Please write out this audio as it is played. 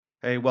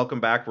Hey, welcome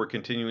back. We're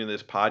continuing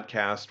this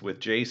podcast with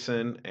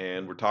Jason,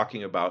 and we're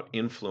talking about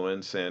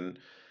influence. And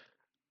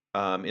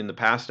in the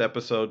past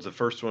episodes, the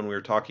first one we were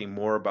talking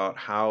more about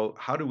how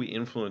do we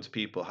influence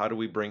people? How do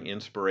we bring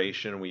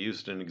inspiration? We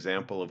used an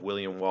example of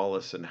William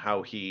Wallace and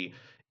how he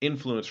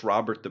influenced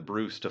Robert the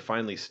Bruce to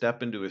finally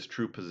step into his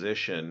true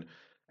position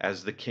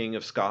as the King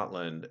of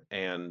Scotland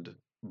and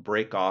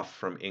break off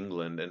from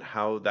England, and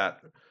how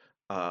that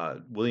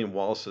William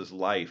Wallace's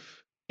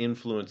life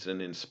influenced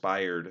and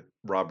inspired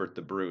Robert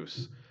the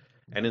Bruce.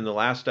 And in the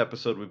last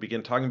episode, we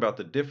began talking about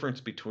the difference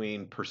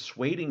between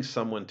persuading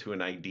someone to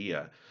an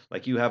idea,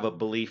 like you have a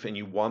belief and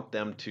you want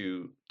them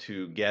to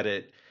get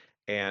it,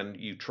 and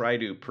you try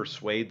to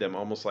persuade them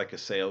almost like a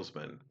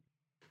salesman.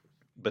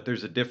 But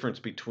there's a difference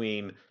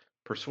between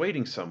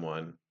persuading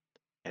someone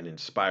and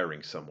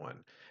inspiring someone.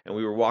 And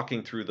we were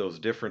walking through those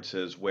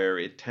differences where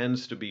it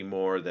tends to be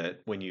more that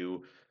when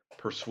you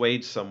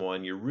persuade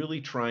someone, you're really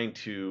trying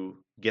to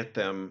get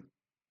them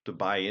to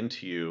buy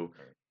into you,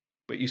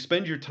 but you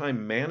spend your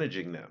time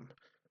managing them,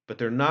 but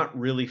they're not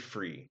really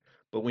free.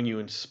 But when you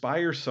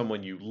inspire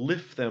someone, you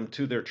lift them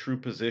to their true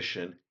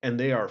position and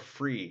they are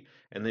free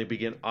and they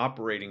begin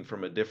operating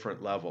from a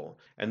different level.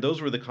 And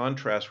those were the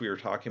contrasts we were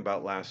talking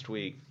about last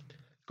week.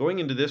 Going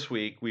into this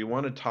week, we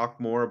want to talk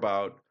more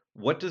about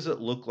what does it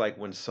look like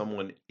when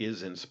someone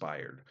is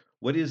inspired?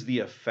 What is the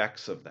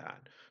effects of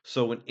that?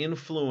 So when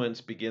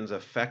influence begins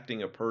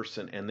affecting a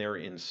person and they're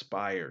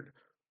inspired,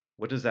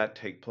 what does that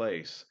take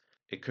place?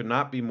 It could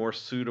not be more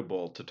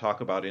suitable to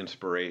talk about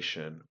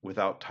inspiration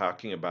without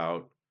talking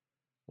about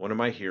one of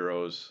my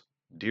heroes,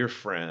 dear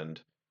friend,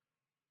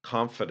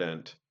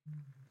 confident,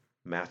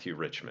 Matthew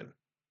Richmond.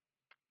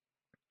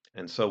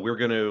 And so we're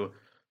going to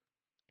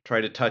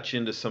try to touch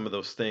into some of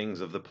those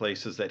things of the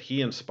places that he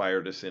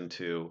inspired us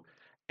into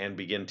and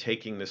begin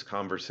taking this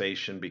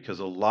conversation, because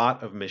a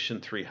lot of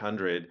Mission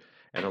 300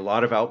 and a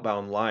lot of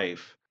Outbound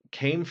Life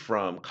came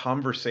from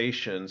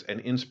conversations and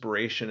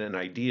inspiration and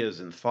ideas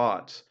and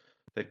thoughts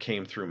that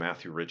came through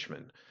Matthew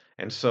Richmond.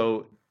 And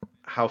so,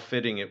 how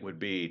fitting it would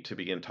be to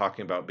begin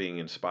talking about being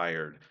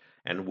inspired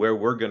and where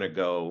we're going to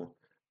go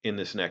in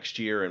this next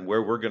year and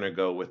where we're going to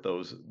go with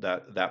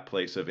that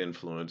place of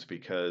influence,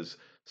 because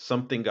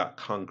something got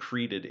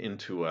concreted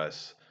into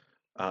us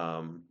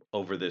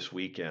over this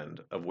weekend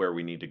of where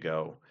we need to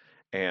go.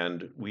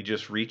 And we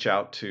just reach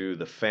out to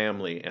the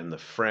family and the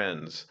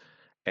friends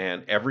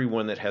and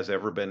everyone that has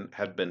ever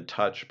been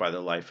touched by the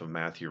life of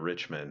Matthew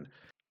Richmond.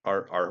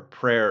 Our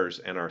prayers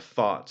and our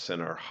thoughts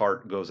and our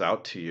heart goes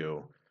out to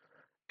you.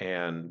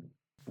 And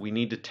we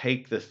need to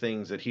take the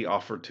things that he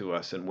offered to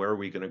us, and where are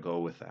we going to go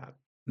with that?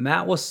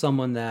 Matt was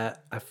someone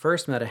that I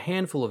first met a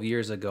handful of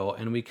years ago,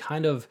 and we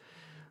kind of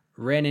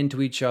ran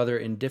into each other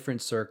in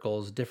different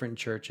circles, different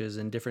churches,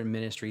 and different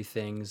ministry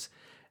things.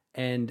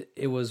 And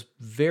it was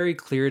very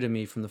clear to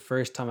me from the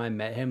first time I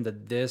met him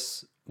that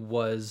this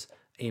was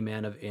a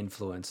man of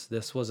influence.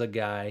 This was a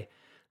guy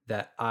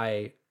that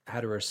I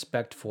had a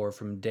respect for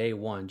from day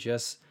one.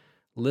 Just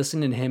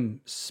listening to him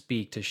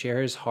speak, to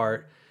share his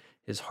heart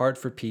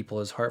for people,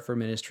 his heart for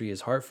ministry,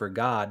 his heart for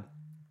God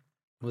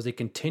was a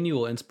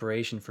continual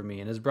inspiration for me.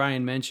 And as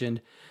Brian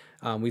mentioned,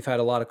 we've had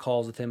a lot of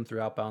calls with him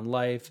through Outbound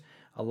Life.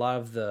 A lot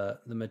of the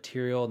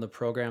material and the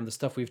program, the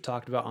stuff we've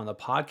talked about on the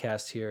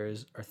podcast here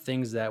are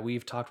things that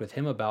we've talked with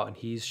him about, and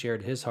he's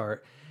shared his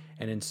heart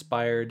and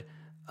inspired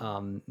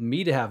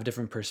me to have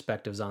different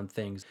perspectives on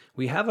things.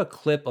 We have a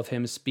clip of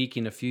him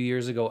speaking a few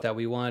years ago that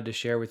we wanted to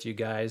share with you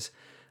guys.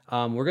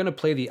 We're going to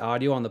play the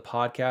audio on the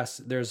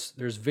podcast.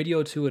 There's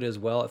video to it as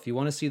well. If you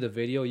want to see the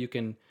video, you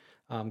can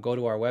go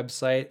to our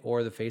website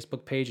or the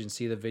Facebook page and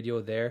see the video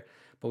there.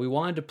 But we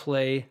wanted to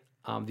play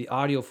the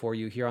audio for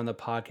you here on the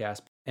podcast.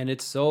 And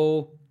it's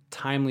so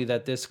timely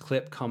that this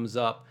clip comes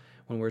up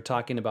when we're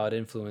talking about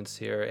influence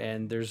here.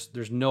 And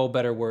there's no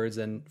better words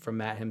than from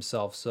Matt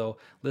himself. So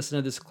listen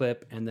to this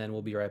clip, and then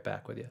we'll be right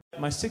back with you.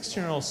 My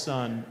 16-year-old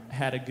son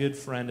had a good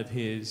friend of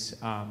his,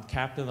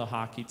 captain of the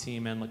hockey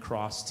team and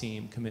lacrosse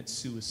team, commit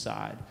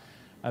suicide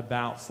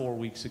about 4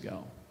 weeks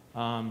ago.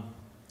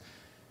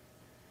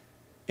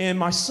 And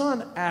my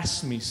son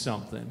asked me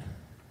something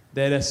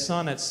that a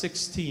son at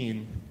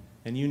 16,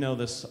 and you know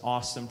this,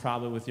 Austin,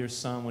 probably with your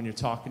son when you're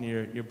talking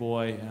to your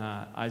boy,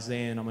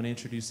 Isaiah, and I'm going to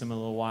introduce him in a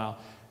little while.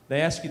 They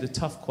ask you the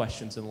tough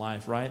questions in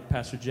life, right?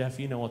 Pastor Jeff,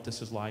 you know what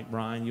this is like.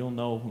 Brian, you'll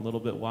know a little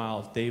bit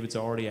while if David's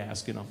already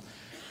asking them.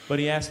 But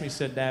he asked me, he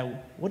said,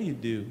 Dad, what do you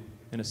do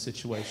in a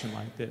situation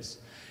like this?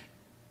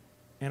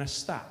 And I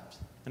stopped,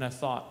 and I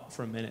thought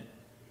for a minute.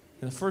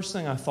 And the first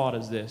thing I thought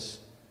is this.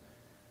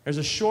 There's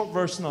a short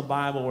verse in the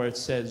Bible where it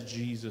says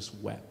Jesus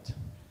wept,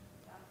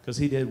 because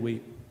he did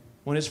weep.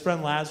 When his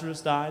friend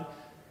Lazarus died,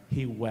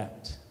 he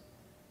wept.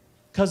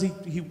 Because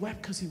he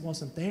wept because he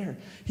wasn't there.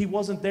 He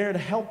wasn't there to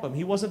help him.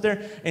 He wasn't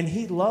there, and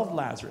he loved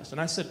Lazarus. And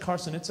I said,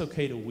 Carson, it's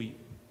okay to weep.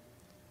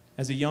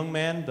 As a young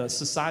man, the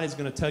society is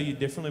going to tell you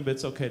differently, but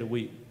it's okay to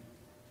weep.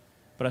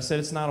 But I said,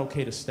 it's not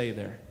okay to stay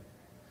there.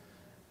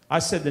 I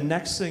said, the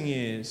next thing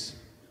is,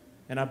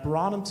 and I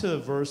brought him to a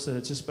verse that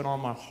had just been on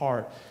my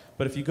heart.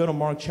 But if you go to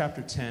Mark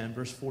chapter 10,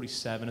 verse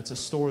 47, it's a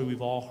story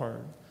we've all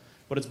heard.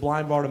 But it's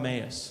blind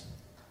Bartimaeus.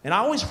 And I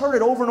always heard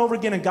it over and over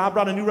again, and God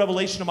brought a new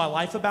revelation to my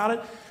life about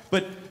it.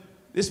 But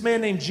this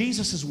man named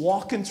Jesus is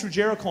walking through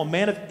Jericho, a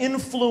man of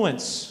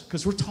influence,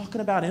 because we're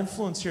talking about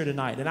influence here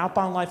tonight. And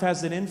Outbound Life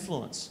has that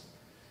influence.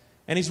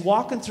 And he's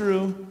walking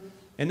through,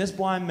 and this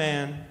blind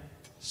man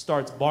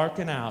starts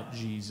barking out,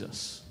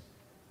 Jesus.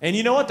 And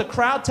you know what? The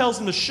crowd tells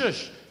him to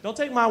shush. Don't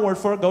take my word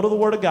for it. Go to the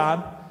Word of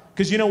God.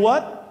 Because you know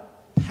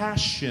what?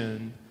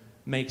 Passion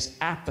makes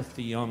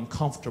apathy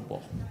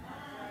uncomfortable.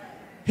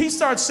 He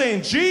starts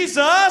saying,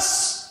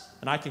 Jesus!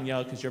 And I can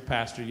yell because your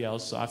pastor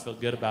yells, so I feel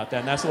good about that.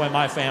 And that's the way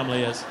my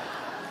family is.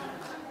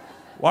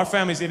 Well, our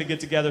families need to get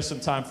together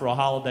sometime for a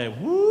holiday.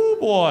 Woo,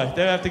 boy.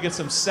 They have to get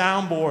some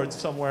soundboards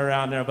somewhere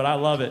around there, but I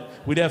love it.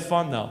 We'd have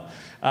fun, though.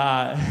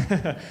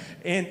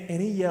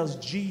 And he yells,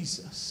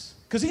 Jesus.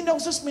 Because he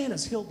knows this man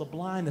has healed the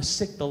blind, the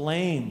sick, the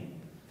lame.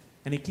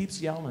 And he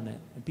keeps yelling it,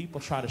 and people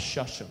try to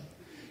shush him.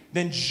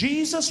 Then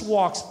Jesus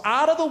walks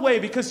out of the way,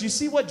 because you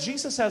see what?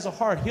 Jesus has a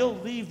heart. He'll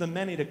leave the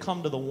many to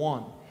come to the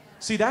one.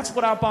 See, that's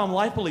what Outbound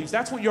Life believes.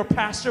 That's what your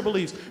pastor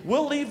believes.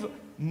 We'll leave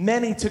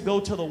many to go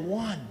to the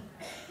one.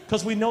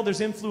 Because we know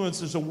there's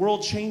influencers, the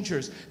world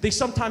changers. They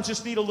sometimes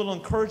just need a little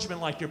encouragement,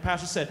 like your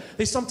pastor said.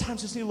 They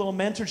sometimes just need a little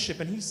mentorship.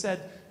 And he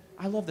said,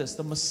 I love this.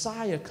 The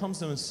Messiah comes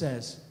to him and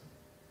says,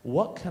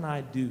 what can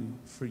I do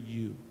for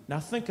you? Now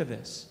think of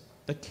this.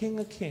 The King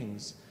of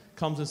Kings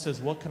comes and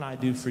says, what can I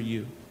do for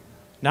you?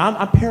 Now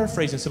I'm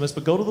paraphrasing some of this,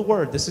 but go to the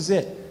Word. This is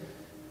it.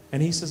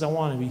 And he says, I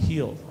want to be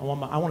healed. I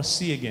want to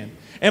see again.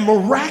 And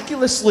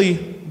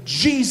miraculously,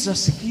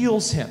 Jesus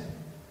heals him.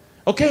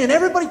 Okay, and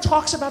everybody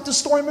talks about this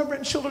story. I remember it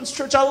in children's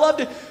church. I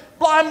loved it.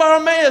 Blind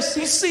Bartimaeus,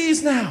 he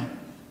sees now.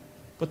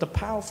 But the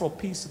powerful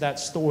piece of that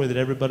story that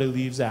everybody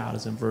leaves out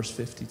is in verse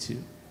 52.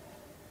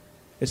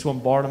 It's when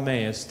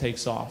Bartimaeus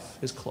takes off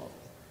his cloak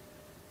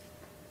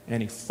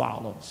and he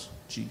follows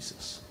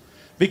Jesus.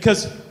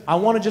 Because I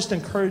want to just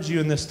encourage you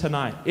in this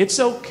tonight. It's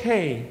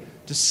okay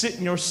to sit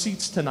in your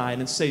seats tonight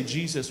and say,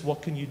 Jesus,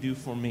 what can you do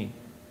for me?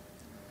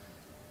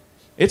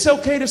 It's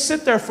okay to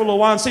sit there for a little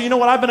while and say, you know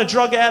what, I've been a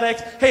drug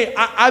addict. Hey,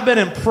 I've been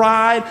in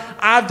pride.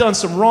 I've done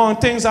some wrong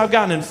things. I've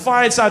gotten in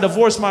fights. I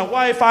divorced my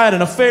wife. I had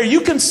an affair.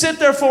 You can sit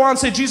there for a while and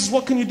say, Jesus,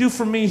 what can you do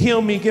for me?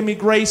 Heal me. Give me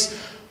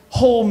grace.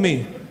 Hold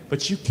me.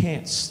 But you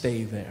can't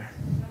stay there.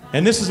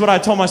 And this is what I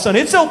told my son.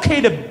 It's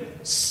okay to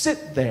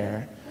sit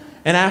there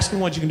and ask him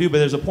what you can do, but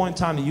there's a point in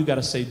time that you got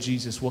to say,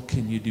 Jesus, what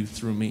can you do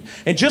through me?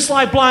 And just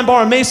like blind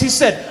Bartimaeus, he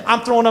said,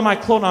 I'm throwing on my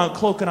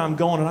cloak and I'm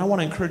going. And I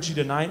want to encourage you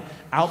tonight,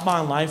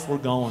 Outbound Life, we're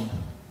going.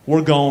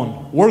 We're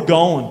going. We're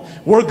going.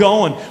 We're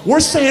going.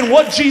 We're saying,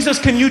 what, Jesus,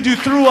 can you do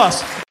through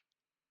us?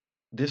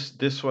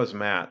 This was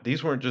Matt.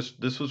 This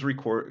was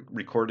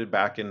recorded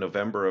back in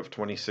November of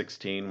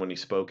 2016 when he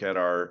spoke at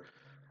our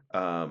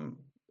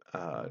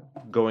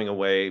going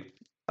away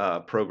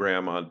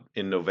program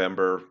in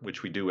November,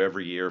 which we do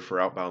every year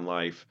for Outbound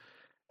Life.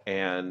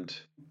 And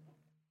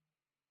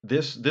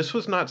this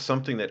was not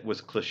something that was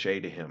cliche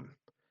to him.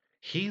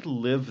 He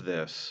lived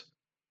this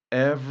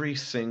every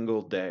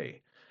single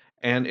day.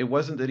 And it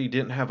wasn't that he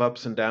didn't have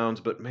ups and downs,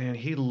 but man,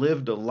 he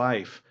lived a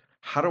life.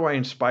 How do I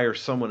inspire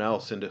someone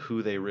else into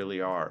who they really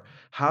are?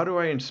 How do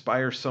I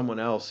inspire someone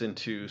else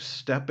into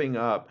stepping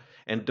up,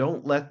 and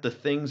don't let the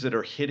things that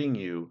are hitting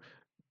you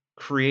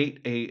create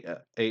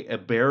a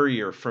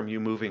barrier from you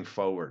moving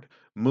forward.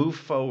 Move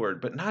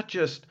forward, but not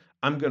just,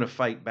 I'm going to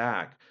fight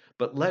back,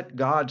 but let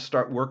God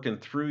start working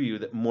through you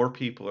that more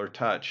people are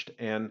touched.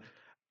 And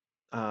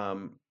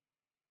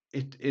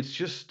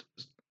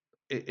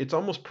it's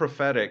almost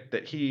prophetic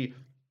that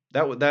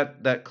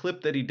that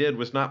clip that he did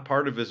was not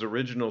part of his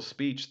original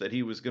speech that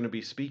he was going to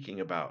be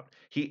speaking about.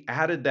 He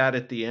added that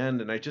at the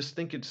end, and I just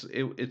think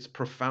it's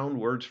profound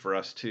words for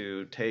us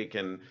to take.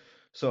 And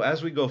so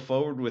as we go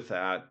forward with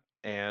that,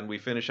 and we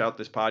finish out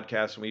this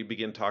podcast and we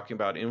begin talking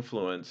about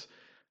influence,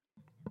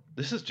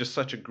 this is just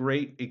such a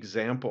great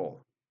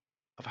example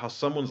of how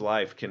someone's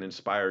life can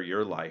inspire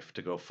your life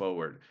to go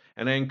forward.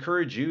 And I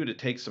encourage you to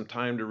take some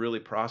time to really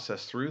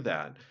process through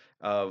that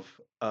of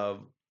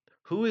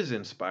who is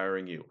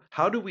inspiring you.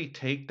 How do we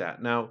take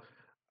that? Now,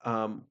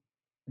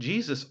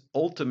 Jesus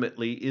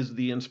ultimately is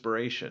the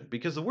inspiration,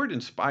 because the word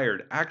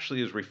inspired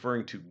actually is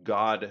referring to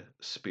God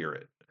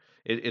Spirit.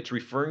 It's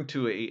referring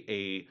to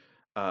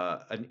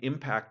an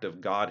impact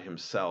of God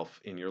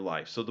Himself in your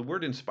life. So the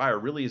word inspire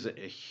really is a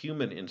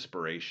human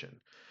inspiration.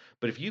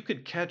 But if you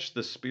could catch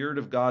the Spirit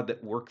of God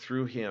that worked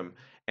through him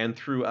and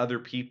through other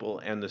people,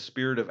 and the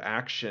spirit of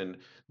action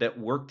that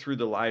worked through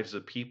the lives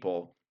of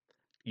people,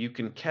 you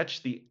can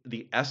catch the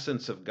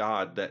essence of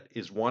God that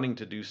is wanting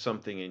to do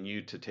something in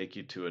you to take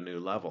you to a new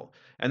level.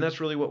 And that's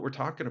really what we're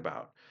talking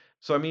about.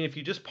 So, I mean, if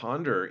you just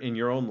ponder in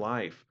your own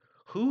life,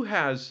 who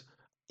has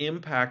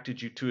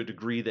impacted you to a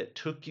degree that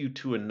took you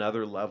to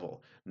another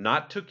level,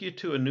 not took you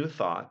to a new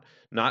thought,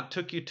 not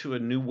took you to a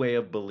new way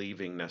of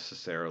believing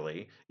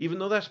necessarily, even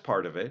though that's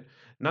part of it,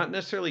 not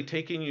necessarily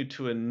taking you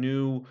to a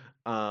new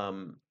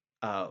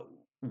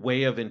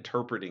way of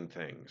interpreting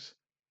things,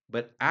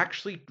 but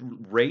actually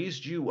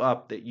raised you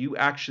up that you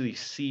actually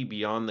see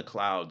beyond the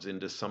clouds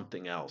into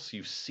something else.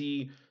 You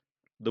see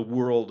the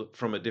world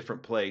from a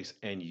different place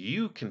and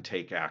you can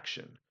take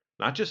action.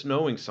 Not just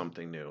knowing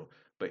something new,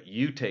 but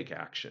you take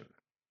action.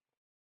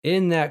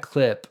 In that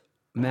clip,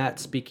 Matt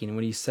speaking,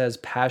 when he says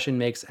passion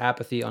makes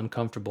apathy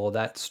uncomfortable,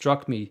 that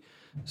struck me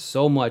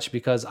so much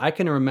because I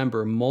can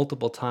remember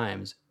multiple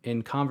times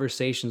in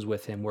conversations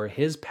with him where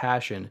his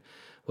passion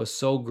was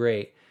so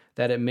great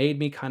that it made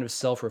me kind of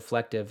self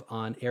reflective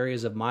on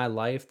areas of my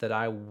life that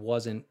I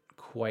wasn't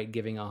quite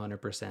giving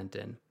 100%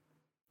 in.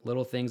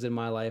 Little things in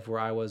my life where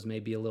I was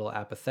maybe a little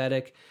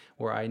apathetic,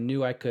 where I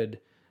knew I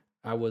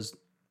was,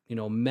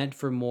 meant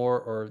for more,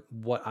 or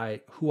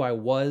who I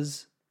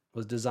was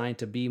designed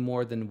to be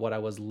more than what I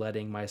was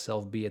letting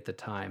myself be at the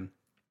time.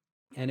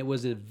 And it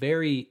was a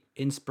very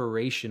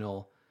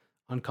inspirational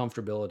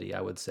uncomfortability,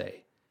 I would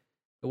say.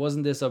 It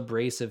wasn't this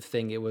abrasive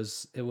thing. It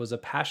was a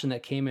passion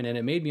that came in and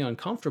it made me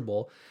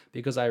uncomfortable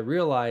because I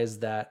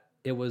realized that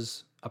it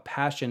was a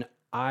passion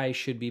I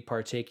should be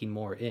partaking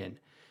more in.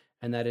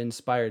 And that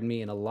inspired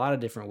me in a lot of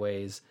different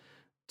ways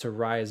to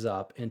rise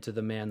up into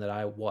the man that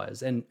I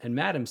was. And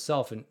Matt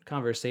himself, in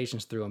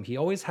conversations through him, he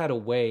always had a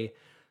way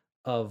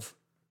of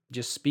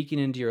just speaking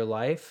into your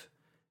life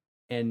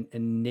and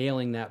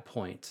nailing that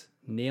point,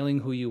 nailing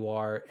who you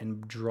are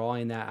and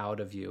drawing that out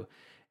of you.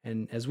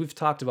 And as we've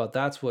talked about,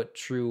 that's what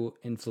true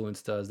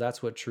influence does.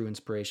 That's what true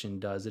inspiration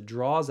does. It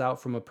draws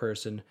out from a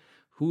person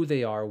who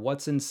they are,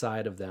 what's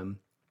inside of them.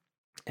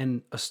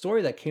 And a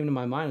story that came to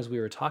my mind as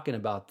we were talking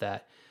about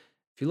that,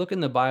 if you look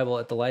in the Bible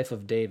at the life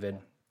of David,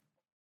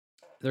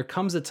 there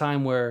comes a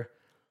time where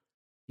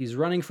he's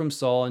running from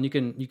Saul, and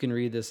you can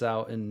read this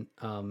out in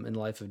the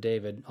life of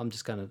David. I'm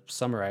just gonna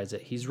summarize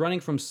it. He's running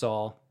from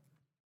Saul,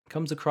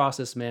 comes across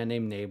this man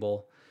named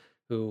Nabal,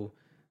 who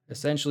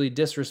essentially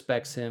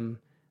disrespects him.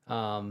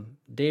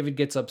 David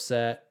gets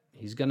upset.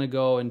 He's gonna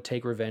go and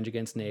take revenge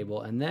against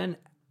Nabal, and then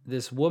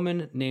this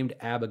woman named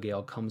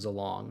Abigail comes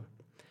along,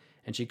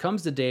 and she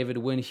comes to David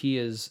when he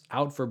is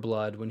out for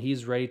blood, when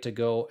he's ready to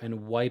go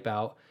and wipe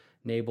out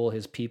Nabal,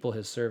 his people,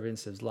 his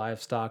servants, his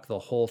livestock, the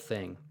whole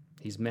thing.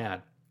 He's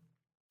mad.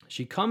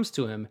 She comes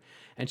to him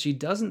and she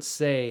doesn't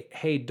say,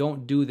 "Hey,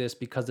 don't do this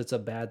because it's a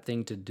bad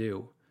thing to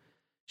do."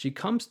 She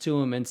comes to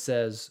him and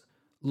says,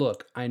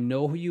 "Look, I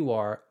know who you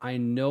are. I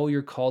know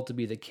you're called to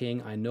be the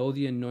king. I know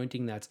the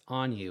anointing that's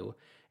on you.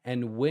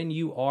 And when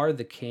you are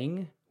the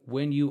king,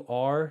 when you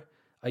are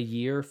a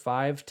year,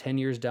 5, 10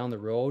 years down the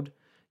road,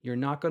 you're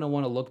not going to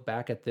want to look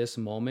back at this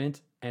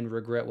moment and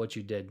regret what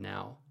you did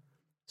now.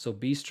 So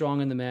be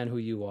strong in the man who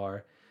you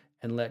are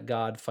and let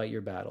God fight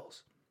your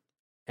battles."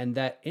 And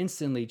that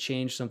instantly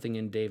changed something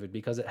in David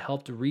because it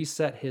helped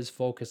reset his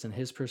focus and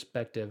his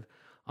perspective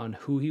on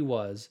who he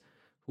was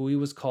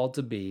called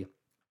to be.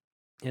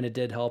 And it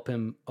did help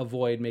him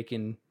avoid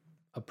making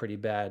a pretty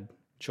bad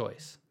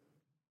choice.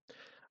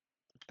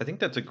 I think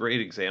that's a great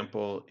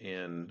example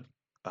in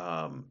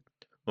um,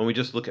 when we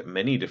just look at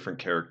many different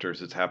characters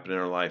that's happened in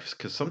our lives.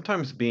 Because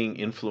sometimes being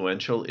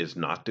influential is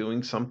not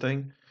doing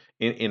something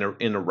in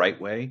a right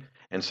way,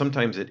 and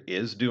sometimes it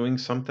is doing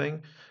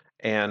something.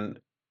 And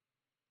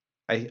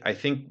I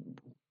think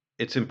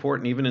it's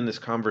important, even in this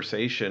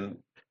conversation,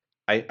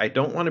 I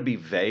don't want to be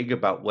vague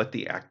about what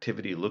the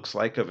activity looks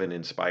like of an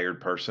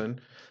inspired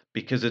person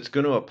because it's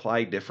going to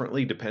apply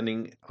differently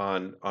depending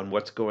on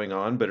what's going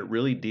on, but it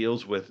really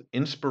deals with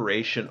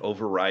inspiration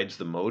overrides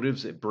the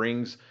motives. It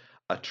brings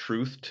a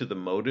truth to the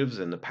motives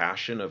and the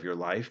passion of your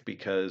life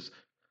because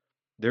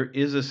there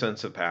is a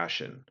sense of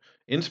passion.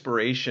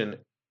 Inspiration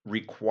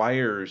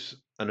requires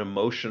an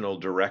emotional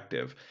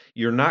directive.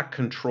 You're not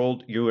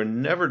controlled, you are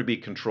never to be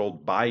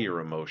controlled by your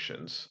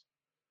emotions,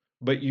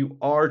 but you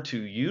are to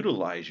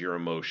utilize your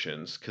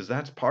emotions because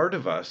that's part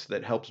of us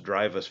that helps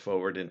drive us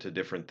forward into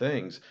different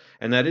things.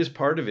 And that is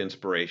part of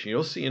inspiration.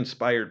 You'll see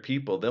inspired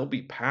people, they'll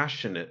be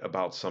passionate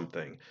about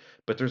something,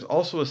 but there's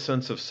also a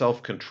sense of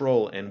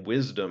self-control and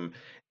wisdom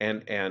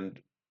and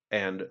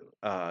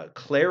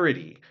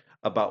clarity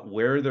about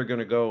where they're going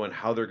to go and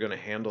how they're going to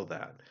handle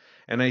that.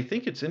 And I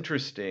think it's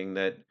interesting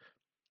that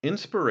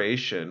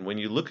inspiration, when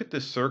you look at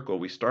this circle,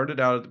 we started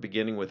out at the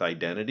beginning with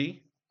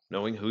identity,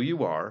 knowing who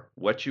you are,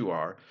 what you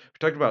are. We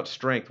talked about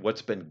strength,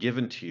 what's been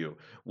given to you,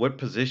 what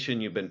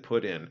position you've been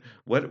put in,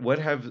 what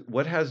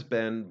has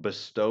been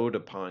bestowed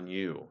upon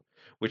you,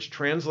 which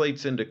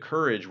translates into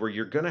courage, where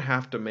you're going to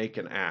have to make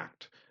an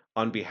act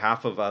on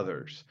behalf of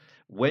others.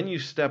 When you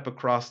step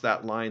across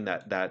that line,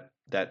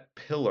 that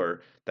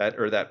pillar,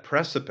 that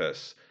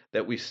precipice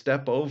that we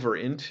step over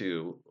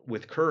into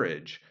with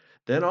courage,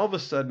 then all of a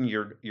sudden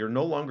you're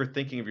no longer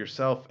thinking of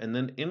yourself, and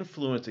then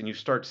influence, and you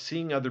start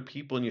seeing other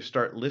people and you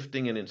start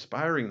lifting and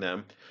inspiring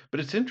them.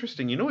 But it's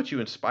interesting, you know what you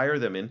inspire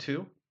them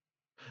into?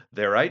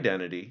 Their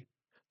identity,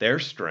 their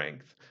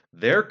strength,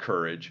 their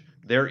courage,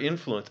 their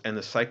influence, and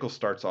the cycle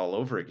starts all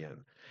over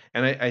again.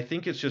 And I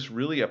think it's just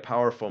really a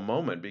powerful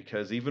moment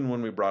because even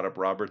when we brought up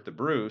Robert the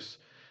Bruce,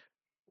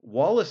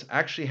 Wallace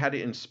actually had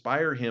to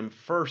inspire him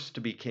first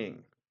to be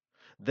king,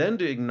 then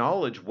to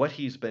acknowledge what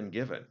he's been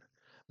given,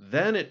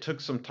 Then it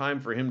took some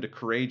time for him to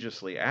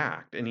courageously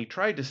act, and he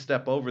tried to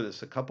step over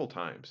this a couple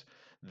times.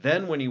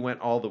 Then, when he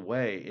went all the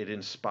way, it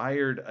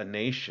inspired a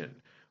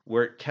nation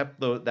where it kept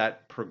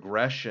that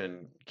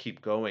progression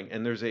keep going.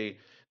 And there's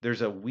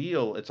a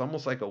wheel. It's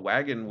almost like a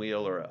wagon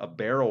wheel or a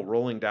barrel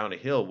rolling down a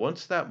hill.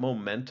 Once that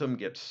momentum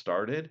gets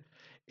started,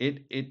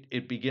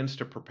 it begins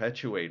to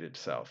perpetuate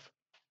itself.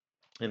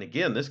 And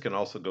again, this can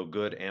also go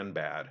good and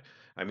bad.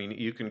 I mean,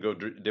 you can go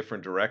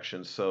different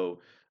directions. So,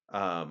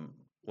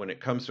 when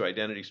it comes to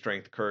identity,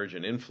 strength, courage,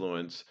 and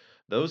influence,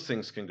 those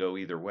things can go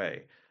either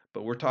way.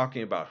 But we're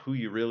talking about who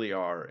you really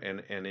are, and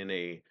in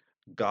a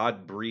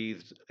God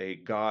breathed, a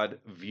God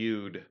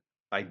viewed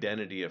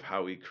identity of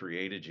how He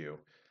created you.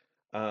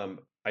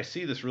 I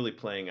see this really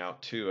playing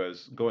out too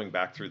as going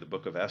back through the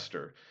book of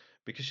Esther,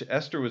 because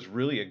Esther was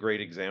really a great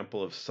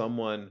example of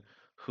someone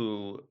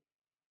who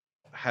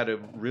had to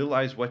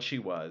realize what she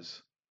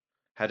was,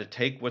 had to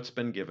take what's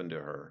been given to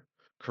her,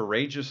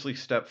 courageously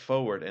step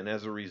forward, and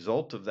as a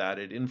result of that,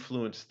 it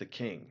influenced the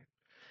king.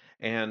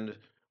 And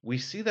we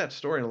see that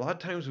story, and a lot of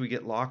times we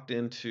get locked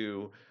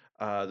into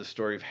the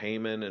story of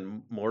Haman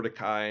and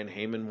Mordecai, and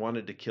Haman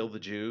wanted to kill the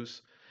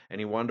Jews, and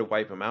he wanted to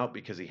wipe them out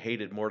because he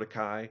hated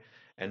Mordecai.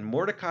 And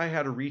Mordecai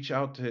had to reach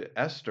out to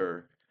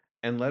Esther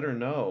and let her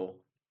know,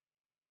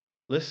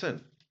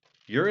 listen,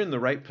 you're in the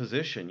right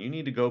position. You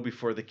need to go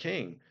before the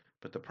king.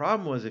 But the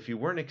problem was, if you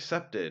weren't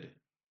accepted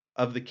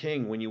of the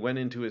king when you went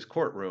into his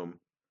courtroom,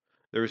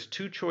 there's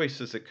two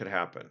choices that could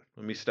happen.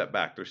 Let me step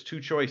back. There's two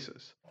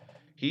choices.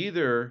 He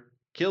either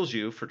kills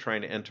you for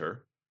trying to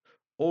enter,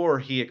 or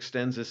he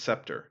extends his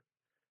scepter,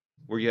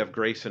 where you have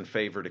grace and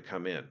favor to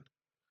come in.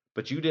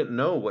 But you didn't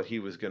know what he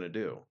was going to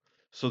do.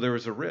 So there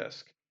was a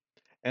risk.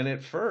 And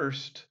at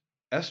first,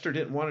 Esther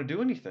didn't want to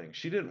do anything.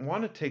 She didn't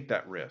want to take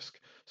that risk.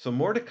 So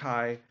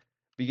Mordecai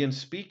began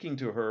speaking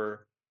to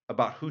her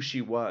about who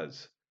she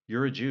was.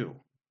 You're a Jew.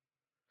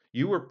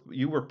 You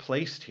were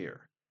placed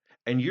here,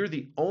 and you're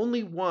the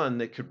only one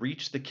that could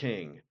reach the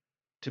king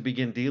to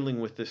begin dealing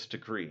with this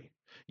decree.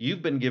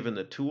 You've been given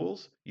the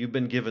tools, you've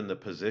been given the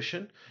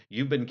position,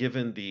 you've been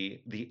given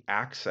the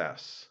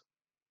access,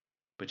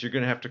 but you're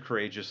going to have to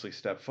courageously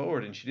step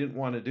forward. And she didn't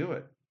want to do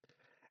it.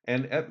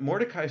 And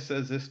Mordecai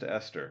says this to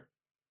Esther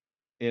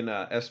in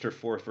Esther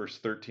 4, verse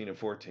 13 and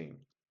 14.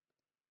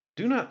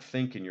 Do not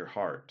think in your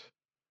heart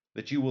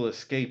that you will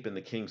escape in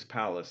the king's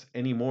palace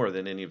any more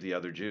than any of the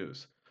other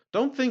Jews.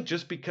 Don't think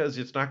just because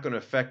it's not going to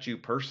affect you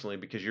personally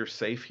because you're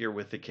safe here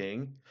with the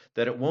king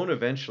that it won't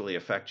eventually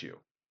affect you.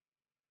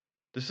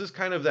 This is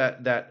kind of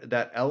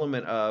that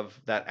element of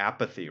that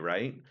apathy,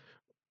 right?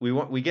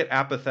 We get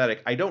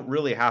apathetic. I don't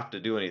really have to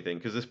do anything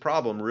because this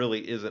problem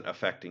really isn't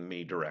affecting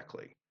me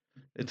directly.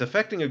 It's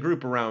affecting a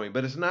group around me,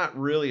 but it's not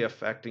really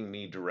affecting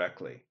me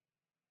directly.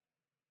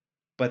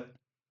 But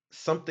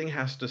something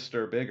has to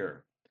stir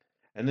bigger.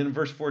 And then in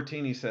verse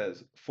 14, he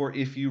says, for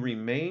if you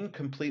remain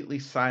completely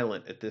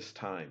silent at this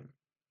time,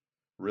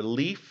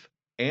 relief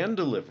and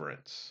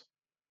deliverance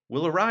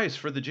will arise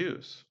for the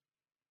Jews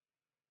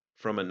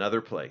from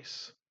another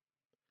place.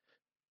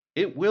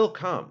 It will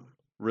come,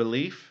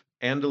 relief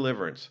and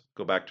deliverance.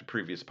 Go back to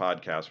previous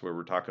podcasts where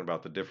we're talking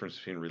about the difference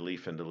between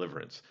relief and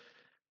deliverance.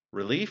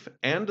 Relief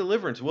and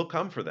deliverance will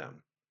come for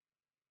them,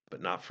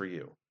 but not for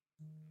you.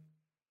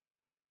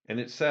 And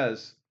it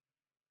says,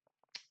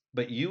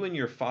 but you and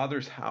your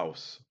father's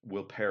house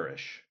will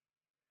perish.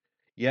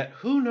 Yet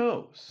who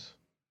knows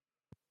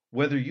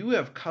whether you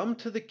have come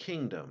to the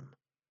kingdom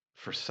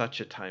for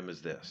such a time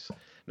as this.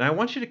 Now, I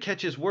want you to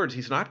catch his words.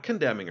 He's not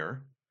condemning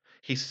her,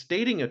 he's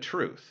stating a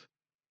truth,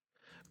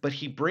 but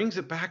he brings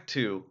it back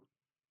to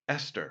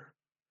Esther.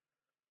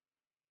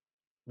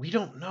 We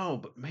don't know,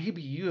 but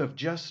maybe you have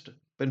just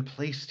been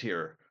placed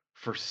here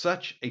for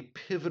such a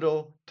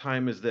pivotal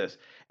time as this.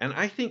 And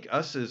I think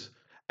us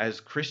as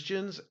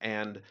Christians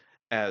and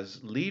as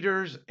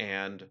leaders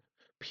and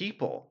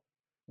people,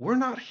 we're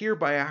not here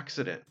by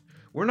accident.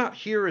 We're not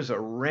here as a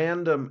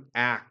random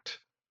act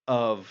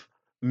of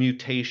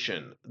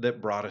mutation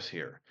that brought us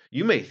here.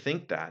 You may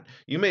think that.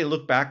 You may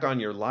look back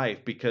on your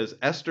life because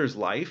Esther's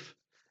life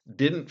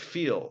didn't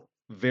feel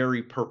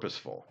very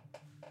purposeful.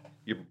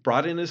 You're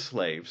brought in as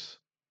slaves,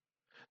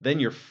 then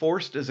you're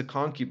forced as a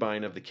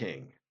concubine of the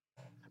king,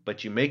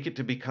 but you make it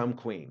to become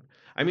queen.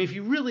 I mean, if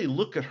you really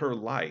look at her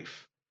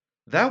life,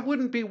 that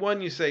wouldn't be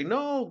one you say,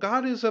 no,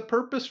 God is a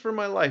purpose for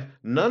my life.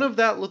 None of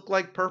that looked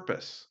like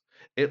purpose.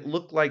 It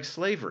looked like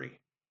slavery.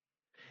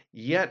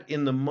 Yet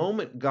in the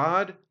moment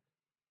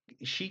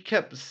she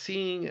kept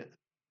seeing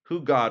who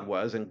God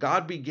was, and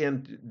God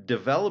began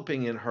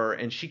developing in her,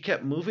 and she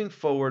kept moving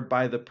forward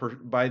by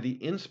the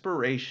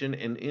inspiration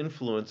and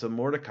influence of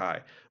Mordecai.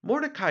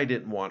 Mordecai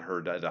didn't want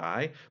her to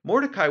die.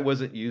 Mordecai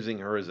wasn't using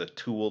her as a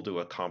tool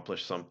to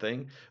accomplish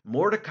something.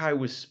 Mordecai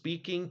was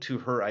speaking to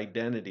her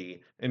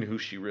identity and who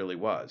she really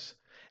was,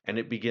 and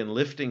it began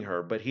lifting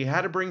her. But he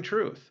had to bring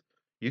truth.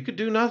 You could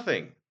do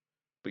nothing,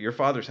 but your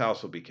father's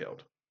house will be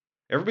killed.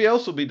 Everybody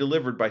else will be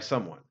delivered by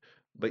someone,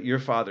 but your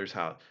father's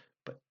house.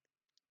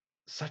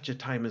 Such a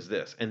time as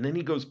this. And then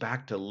he goes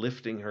back to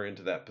lifting her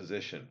into that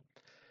position.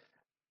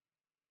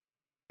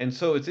 And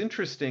so it's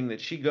interesting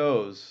that she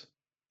goes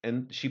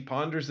and she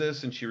ponders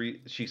this, and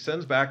she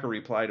sends back a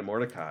reply to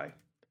Mordecai,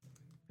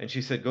 and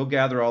she said, "Go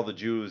gather all the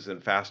Jews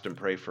and fast and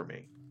pray for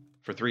me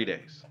for 3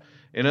 days."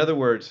 In other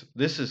words,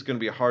 this is going to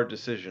be a hard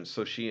decision.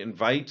 So she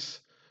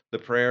invites the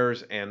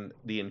prayers and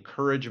the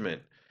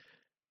encouragement.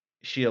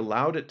 She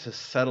allowed it to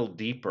settle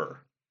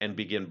deeper and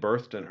begin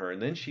birthed in her.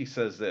 And then she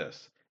says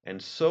this,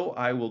 "And so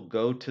I will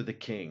go to the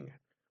king,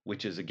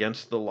 which is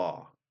against the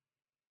law.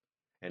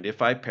 And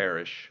if I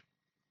perish,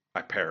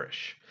 I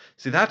perish."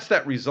 See, that's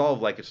that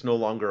resolve, like it's no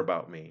longer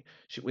about me.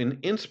 In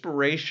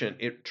inspiration,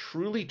 it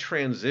truly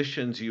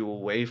transitions you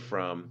away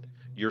from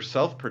your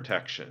self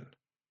protection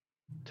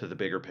to the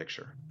bigger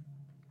picture.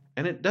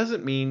 And it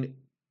doesn't mean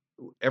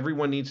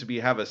everyone needs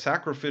to have a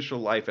sacrificial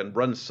life and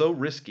run so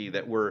risky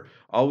that we're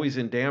always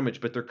in damage,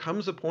 but there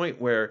comes a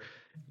point where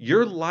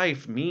your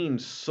life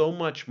means so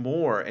much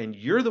more, and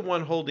you're the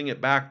one holding it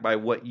back by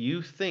what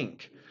you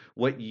think,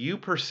 what you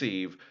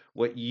perceive,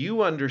 what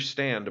you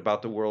understand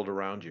about the world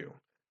around you.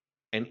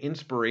 And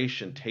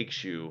inspiration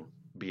takes you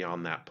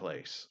beyond that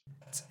place.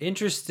 It's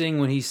interesting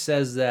when he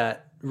says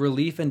that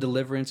relief and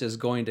deliverance is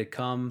going to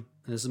come.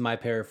 This is my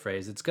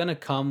paraphrase. It's going to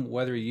come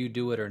whether you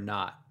do it or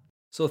not.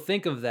 So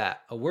think of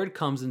that. A word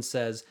comes and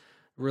says,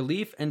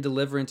 relief and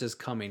deliverance is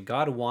coming.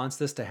 God wants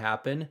this to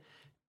happen,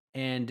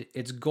 and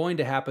it's going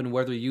to happen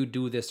whether you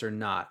do this or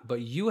not.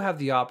 But you have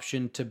the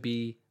option to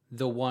be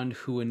the one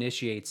who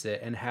initiates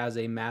it and has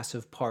a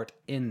massive part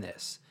in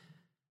this.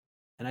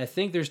 And I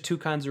think there's two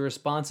kinds of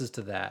responses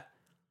to that.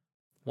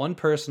 One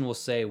person will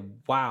say,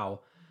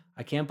 wow,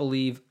 I can't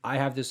believe I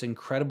have this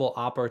incredible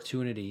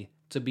opportunity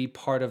to be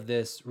part of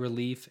this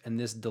relief and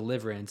this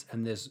deliverance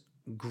and this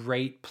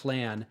great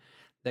plan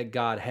that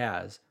God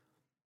has.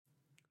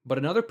 But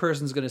another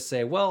person's going to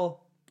say,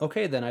 well,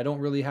 okay, then I don't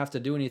really have to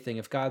do anything.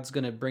 If God's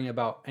going to bring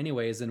about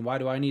anyways, then why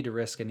do I need to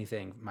risk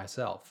anything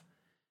myself?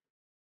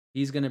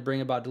 He's going to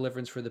bring about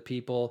deliverance for the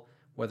people,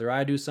 whether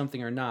I do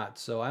something or not.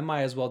 So I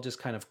might as well just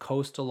kind of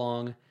coast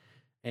along,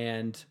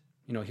 and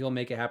he'll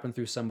make it happen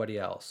through somebody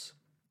else.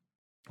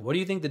 What do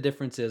you think the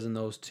difference is in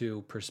those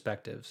two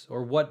perspectives,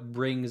 or what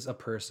brings a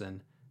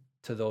person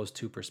to those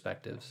two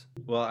perspectives?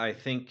 Well, I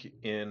think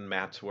in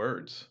Matt's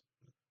words,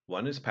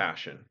 one is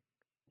passion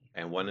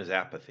and one is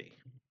apathy.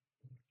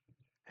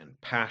 And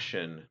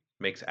passion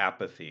makes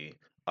apathy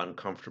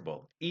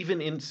uncomfortable,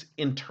 even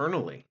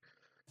internally.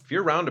 If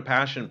you're around a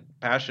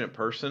passionate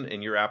person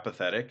and you're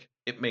apathetic,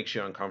 it makes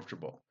you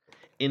uncomfortable.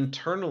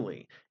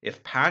 Internally,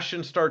 if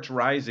passion starts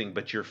rising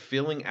but you're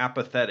feeling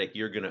apathetic,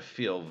 you're going to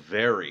feel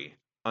very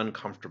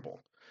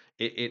uncomfortable.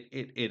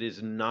 It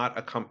is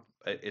not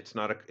it's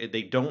not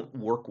they don't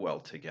work well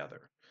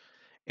together.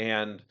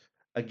 And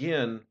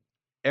again,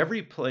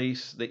 every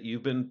place that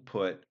you've been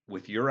put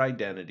with your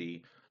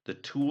identity, the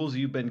tools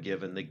you've been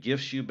given, the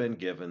gifts you've been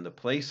given, the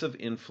place of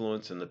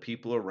influence and the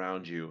people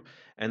around you,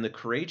 and the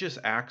courageous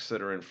acts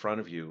that are in front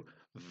of you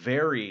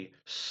vary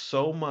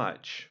so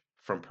much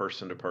from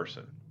person to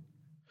person.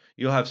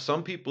 You'll have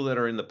some people that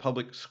are in the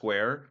public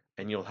square,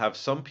 and you'll have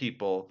some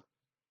people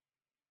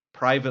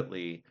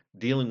privately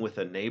dealing with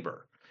a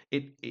neighbor.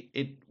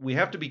 We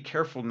have to be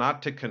careful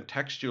not to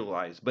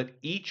contextualize, but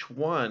each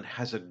one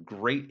has a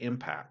great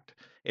impact.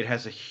 It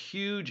has a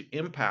huge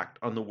impact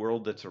on the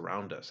world that's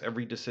around us,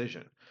 every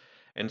decision.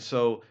 And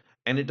so,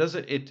 and it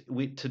doesn't,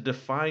 to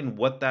define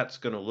what that's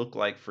going to look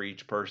like for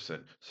each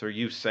person. So are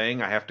you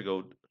saying I have to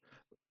go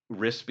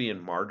risk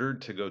being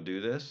martyred to go do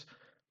this?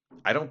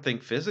 I don't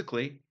think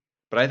physically,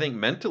 but I think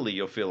mentally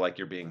you'll feel like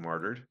you're being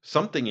martyred.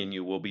 Something in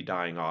you will be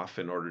dying off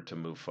in order to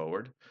move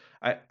forward.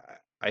 I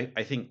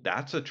I think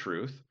that's a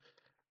truth,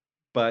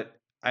 but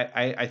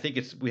I think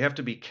we have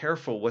to be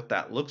careful what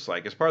that looks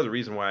like. It's part of the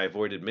reason why I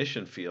avoided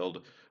mission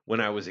field when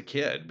I was a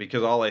kid,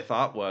 because all I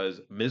thought was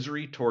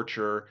misery,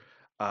 torture,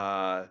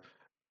 uh,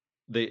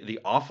 the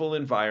awful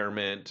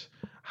environment,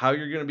 how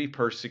you're going to be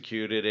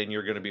persecuted and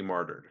you're going to be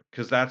martyred,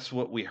 because that's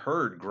what we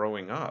heard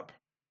growing up.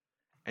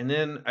 And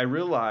then I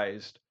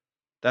realized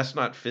that's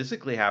not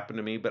physically happened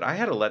to me, but I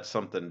had to let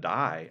something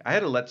die. I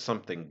had to let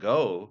something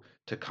go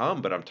to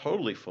come, but I'm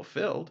totally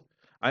fulfilled.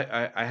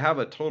 I have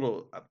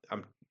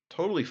I'm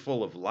totally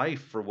full of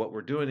life for what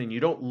we're doing. And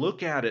you don't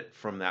look at it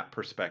from that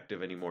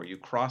perspective anymore. You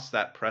cross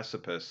that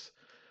precipice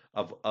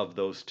of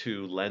those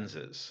two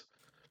lenses.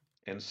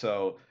 And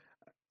so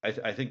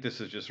I think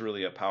this is just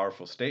really a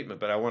powerful statement,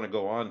 but I want to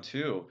go on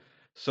too.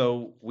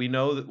 So we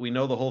know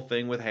the whole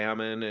thing with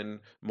Haman and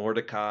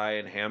Mordecai,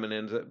 and Haman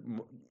ends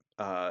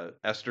up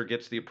Esther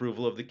gets the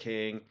approval of the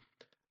king.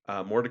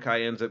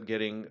 Mordecai ends up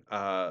getting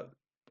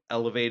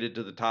elevated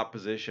to the top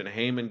position.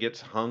 Haman gets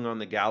hung on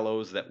the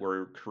gallows that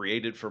were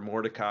created for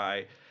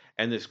Mordecai.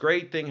 And this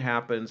great thing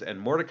happens, and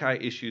Mordecai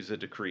issues a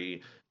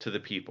decree to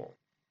the people.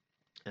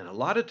 And a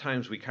lot of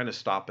times we kind of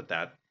stop at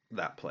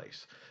that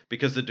place,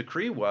 because the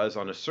decree was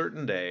on a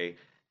certain day,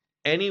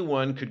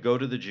 anyone could go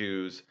to the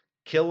Jews,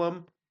 kill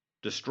them,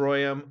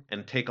 destroy them,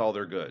 and take all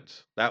their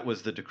goods. That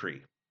was the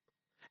decree.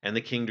 And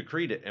the king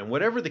decreed it. And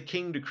whatever the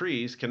king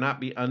decrees cannot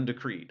be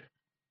undecreed.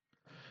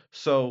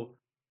 So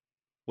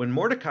When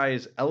Mordecai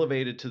is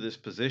elevated to this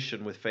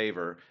position with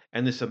favor,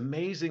 and this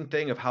amazing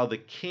thing of how the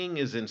king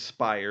is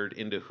inspired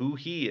into who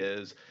he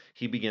is,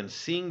 he begins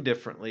seeing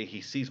differently.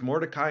 He sees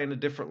Mordecai in a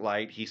different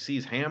light. He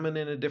sees Haman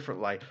in a different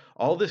light.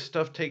 All this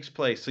stuff takes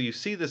place. So you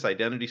see this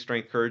identity,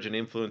 strength, courage, and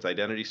influence,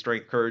 identity,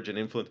 strength, courage, and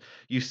influence.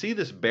 You see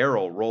this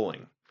barrel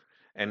rolling.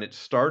 And it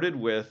started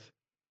with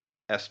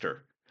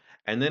Esther.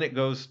 And then it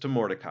goes to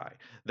Mordecai.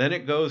 Then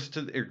it goes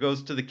to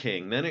the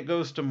king. Then it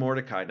goes to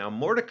Mordecai. Now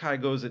Mordecai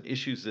goes and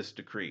issues this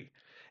decree.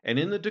 And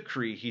in the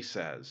decree he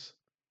says,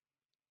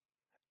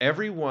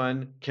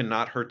 everyone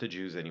cannot hurt the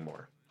Jews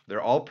anymore.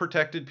 They're all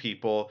protected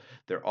people.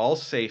 They're all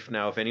safe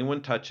now. If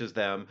anyone touches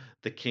them,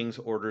 the king's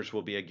orders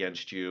will be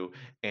against you.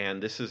 And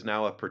this is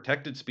now a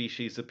protected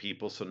species of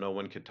people, so no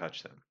one can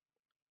touch them.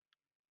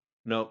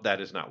 No,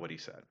 that is not what he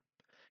said.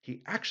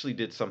 He actually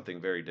did something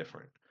very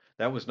different.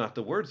 That was not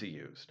the words he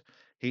used.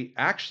 He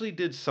actually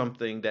did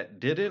something that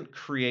didn't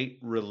create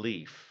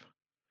relief.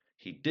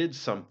 He did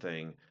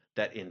something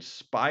that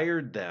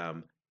inspired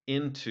them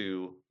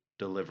into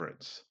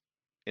deliverance.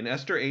 In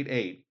Esther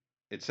 8:8,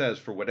 it says,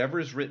 "For whatever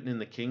is written in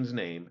the king's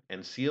name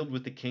and sealed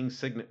with the king's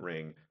signet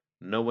ring,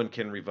 no one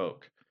can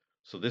revoke."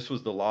 So this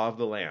was the law of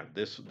the land.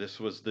 This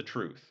was the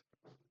truth.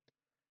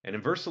 And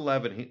in verse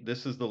 11,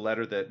 this is the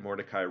letter that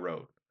Mordecai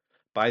wrote.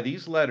 By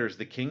these letters,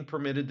 the king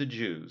permitted the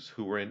Jews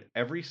who were in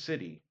every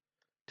city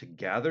to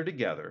gather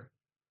together,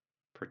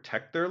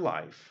 protect their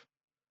life,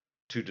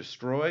 to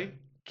destroy,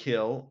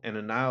 kill, and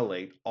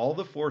annihilate all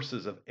the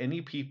forces of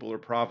any people or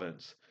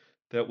province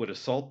that would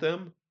assault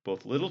them,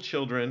 both little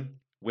children,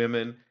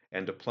 women,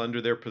 and to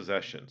plunder their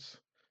possessions.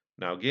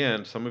 Now,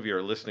 again, some of you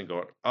are listening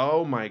going,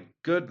 oh my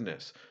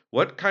goodness,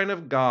 what kind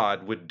of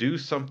God would do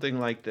something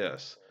like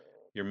this?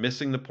 You're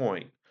missing the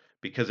point,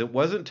 because it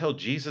wasn't until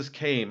Jesus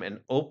came and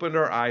opened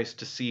our eyes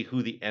to see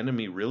who the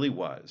enemy really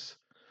was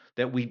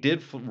that we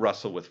did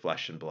wrestle with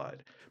flesh and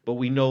blood. But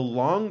we no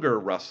longer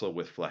wrestle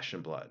with flesh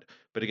and blood,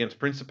 but against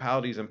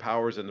principalities and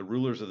powers and the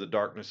rulers of the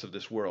darkness of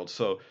this world.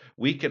 So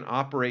we can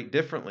operate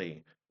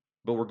differently,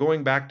 but we're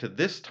going back to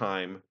this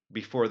time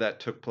before that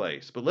took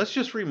place. But let's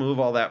just remove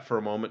all that for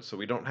a moment so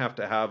we don't have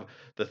to have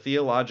the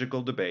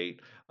theological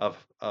debate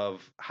of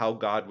how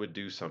God would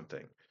do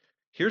something.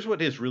 Here's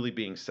what is really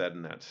being said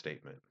in that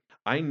statement.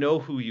 I know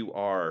who you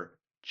are,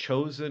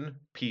 chosen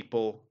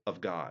people of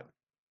God.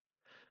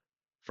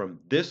 From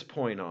this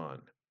point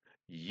on,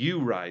 you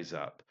rise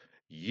up.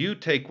 You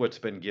take what's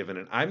been given,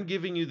 and I'm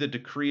giving you the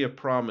decree of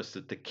promise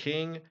that the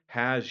king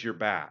has your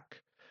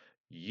back.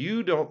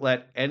 You don't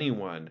let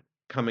anyone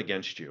come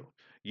against you.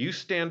 You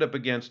stand up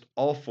against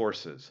all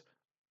forces,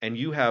 and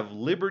you have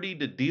liberty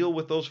to deal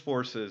with those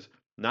forces,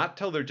 not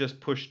till they're just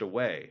pushed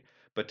away,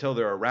 but till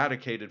they're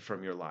eradicated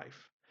from your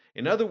life.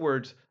 In other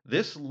words,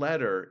 this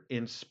letter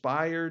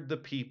inspired the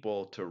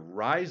people to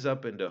rise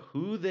up into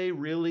who they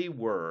really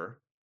were,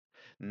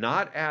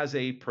 not as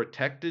a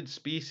protected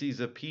species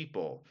of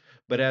people,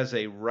 but as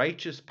a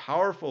righteous,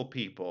 powerful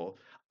people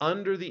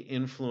under the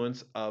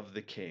influence of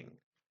the king.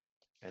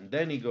 And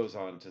then he goes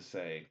on to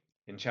say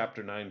in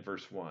chapter 9,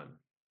 verse 1,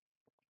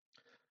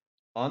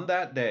 on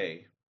that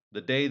day,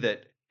 the day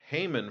that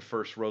Haman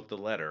first wrote the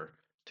letter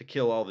to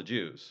kill all the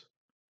Jews,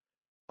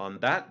 on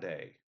that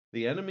day,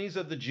 the enemies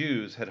of the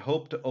Jews had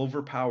hoped to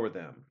overpower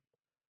them.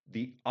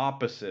 The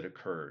opposite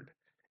occurred.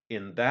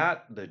 In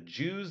that, the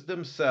Jews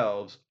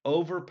themselves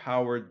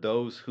overpowered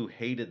those who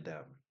hated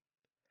them,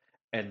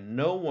 and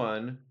no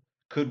one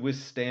could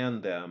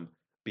withstand them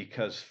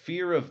because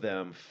fear of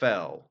them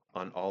fell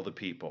on all the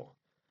people.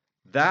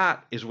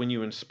 That is when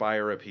you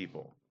inspire a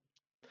people.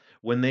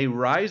 When they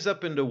rise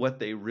up into what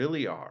they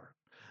really are,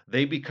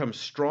 they become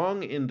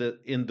strong in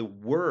the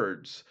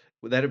words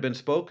that have been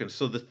spoken.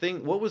 So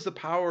what was the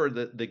power,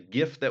 the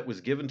gift that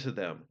was given to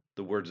them?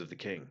 The words of the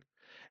king.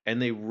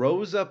 And they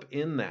rose up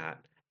in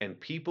that, and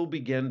people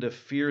began to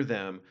fear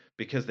them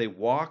because they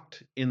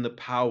walked in the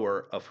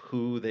power of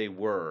who they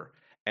were.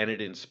 And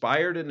it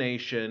inspired a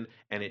nation,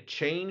 and it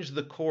changed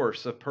the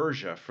course of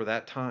Persia for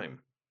that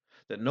time.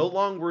 That no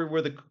longer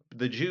were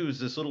the Jews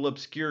this little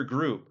obscure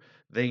group.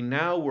 They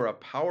now were a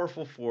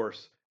powerful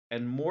force,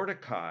 and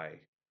Mordecai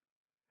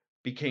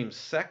became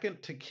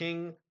second to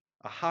King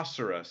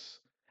Ahasuerus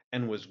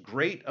and was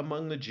great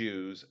among the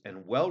Jews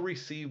and well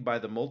received by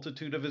the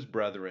multitude of his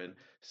brethren,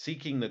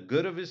 seeking the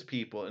good of his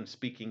people and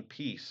speaking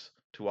peace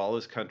to all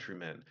his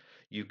countrymen.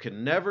 You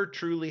can never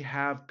truly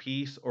have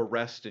peace or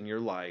rest in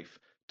your life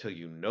till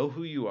you know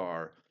who you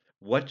are,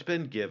 what's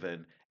been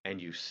given,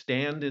 and you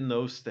stand in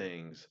those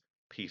things.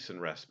 Peace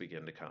and rest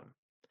begin to come.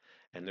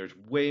 And there's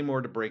way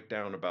more to break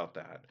down about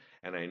that.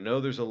 And I know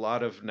there's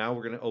now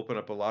we're going to open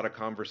up a lot of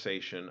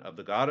conversation of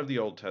the God of the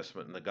Old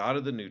Testament and the God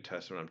of the New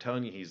Testament. I'm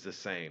telling you, he's the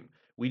same.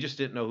 We just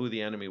didn't know who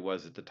the enemy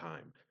was at the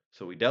time.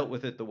 So we dealt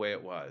with it the way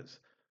it was.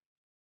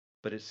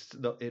 But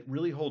it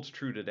really holds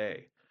true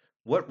today.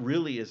 What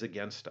really is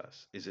against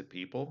us? Is it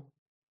people?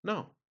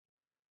 No.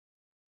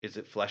 Is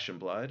it flesh and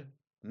blood?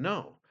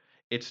 No.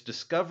 It's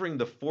discovering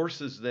the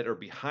forces that are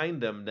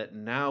behind them that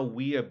now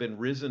we have been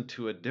risen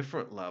to a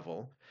different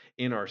level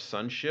in our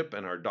sonship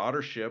and our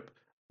daughtership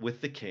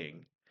with the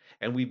king.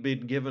 And we've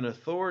been given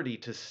authority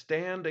to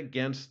stand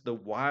against the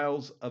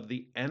wiles of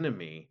the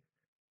enemy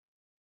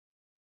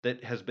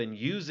that has been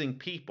using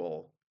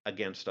people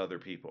against other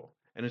people.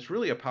 And it's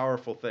really a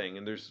powerful thing.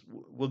 And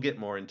we'll get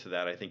more into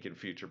that, I think, in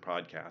future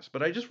podcasts.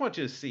 But I just want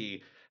you to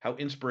see how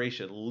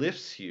inspiration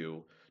lifts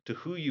you to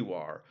who you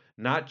are,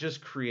 not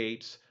just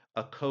creates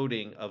a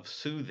coating of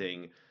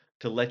soothing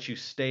to let you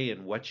stay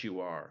in what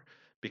you are.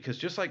 Because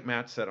just like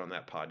Matt said on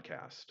that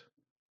podcast,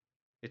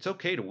 it's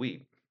okay to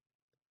weep.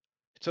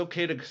 It's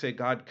okay to say,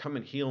 God, come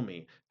and heal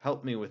me.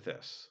 Help me with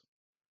this.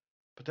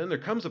 But then there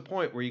comes a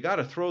point where you got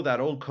to throw that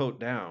old coat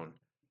down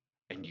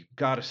and you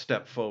got to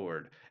step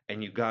forward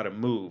and you got to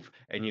move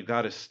and you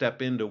got to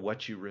step into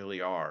what you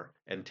really are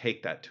and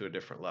take that to a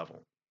different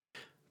level.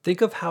 Think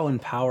of how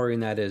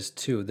empowering that is,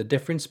 too. The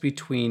difference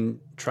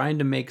between trying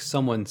to make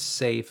someone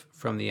safe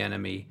from the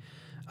enemy,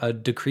 a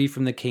decree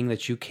from the king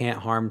that you can't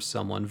harm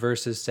someone,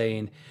 versus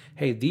saying,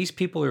 hey, these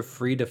people are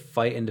free to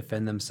fight and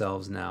defend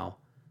themselves now.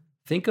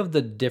 Think of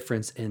the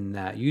difference in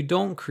that. You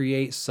don't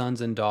create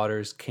sons and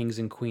daughters, kings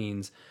and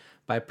queens,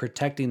 by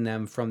protecting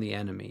them from the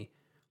enemy.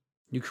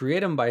 You create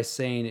them by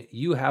saying,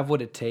 you have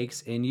what it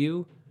takes in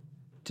you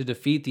to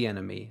defeat the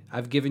enemy.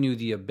 I've given you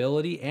the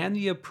ability and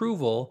the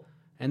approval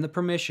and the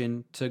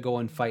permission to go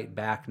and fight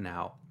back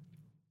now.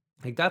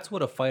 Like, that's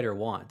what a fighter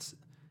wants.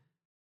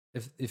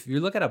 If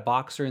you look at a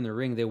boxer in the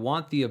ring, they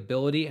want the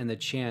ability and the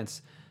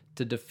chance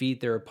to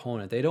defeat their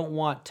opponent. They don't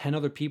want 10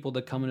 other people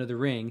to come into the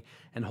ring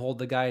and hold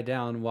the guy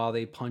down while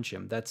they punch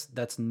him.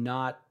 That's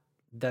not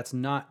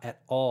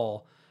at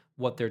all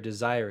what their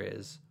desire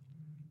is.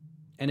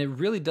 And it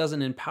really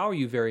doesn't empower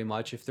you very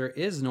much if there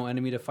is no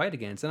enemy to fight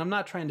against. And I'm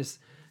not trying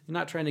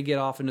to get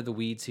off into the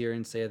weeds here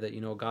and say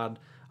that, God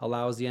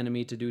allows the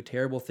enemy to do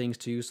terrible things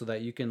to you so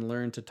that you can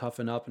learn to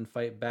toughen up and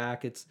fight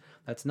back.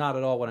 That's not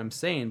at all what I'm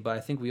saying, but I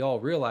think we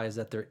all realize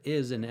that there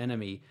is an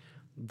enemy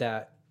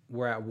that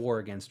we're at war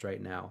against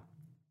right now.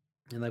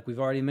 And like we've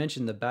already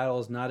mentioned, the battle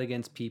is not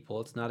against people,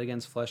 it's not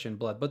against flesh and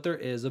blood, but there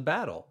is a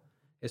battle.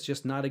 It's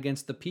just not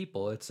against the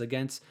people, it's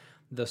against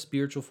the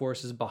spiritual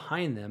forces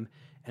behind them.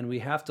 And we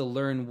have to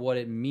learn what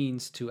it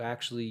means to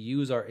actually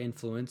use our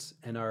influence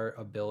and our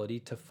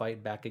ability to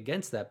fight back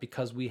against that,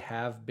 because we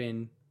have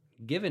been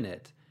given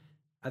it.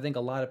 I think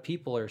a lot of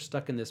people are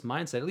stuck in this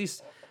mindset, at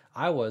least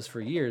I was for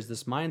years,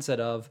 this mindset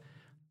of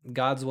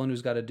God's the one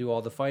who's got to do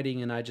all the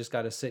fighting and I just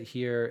got to sit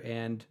here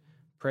and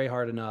pray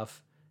hard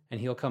enough and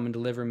he'll come and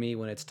deliver me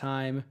when it's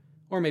time,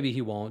 or maybe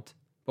he won't,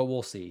 but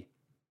we'll see.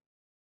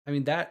 I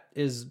mean, that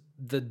is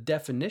the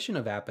definition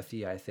of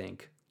apathy, I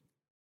think.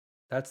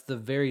 That's the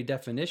very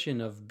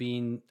definition of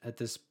being at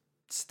this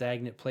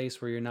stagnant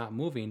place where you're not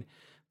moving.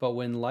 But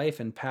when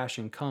life and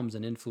passion comes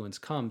and influence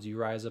comes, you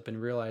rise up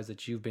and realize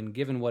that you've been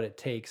given what it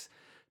takes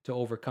to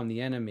overcome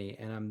the enemy.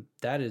 And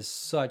that is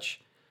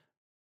such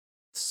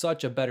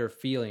a better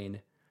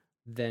feeling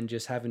than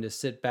just having to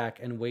sit back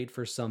and wait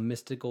for some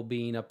mystical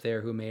being up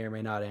there who may or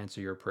may not answer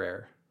your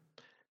prayer.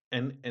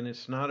 And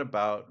it's not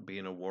about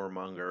being a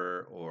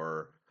warmonger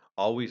or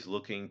always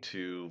looking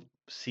to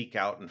seek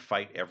out and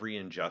fight every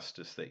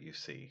injustice that you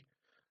see.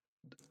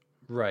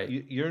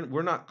 Right.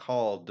 We're not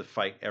called to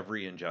fight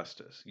every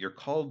injustice. You're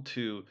called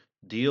to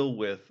deal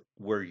with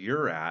where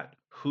you're at,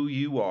 who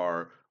you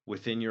are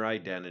within your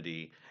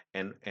identity,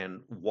 and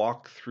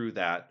walk through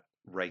that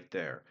right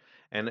there.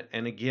 And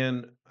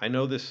again, I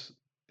know this.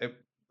 eh,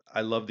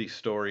 I love these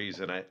stories,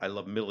 and I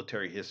love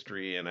military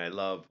history, and I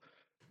love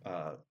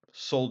uh,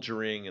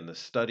 soldiering and the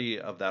study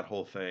of that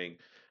whole thing.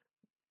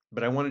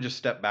 But I want to just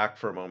step back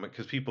for a moment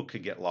because people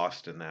could get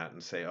lost in that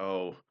and say,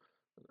 "Oh,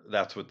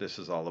 that's what this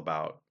is all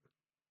about."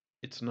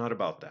 It's not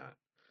about that.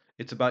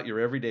 It's about your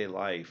everyday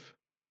life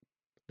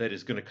that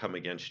is going to come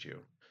against you.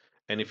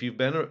 And if you've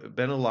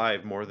been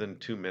alive more than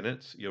 2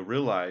 minutes, you'll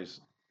realize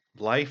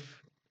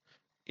life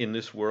in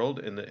this world,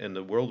 in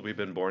the world we've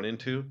been born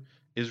into,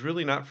 is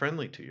really not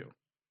friendly to you.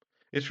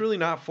 It's really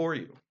not for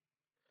you.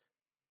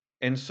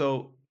 And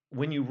so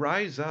when you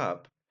rise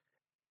up,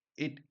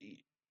 it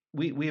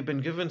we have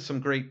been given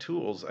some great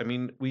tools. I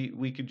mean,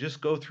 we could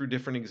just go through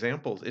different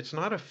examples. It's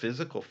not a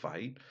physical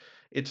fight.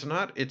 It's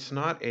not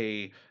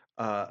a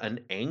an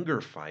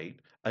anger fight.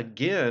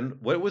 Again,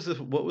 what was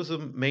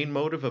the main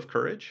motive of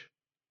courage?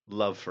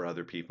 Love for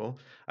other people.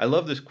 I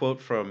love this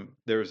quote from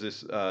there's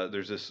this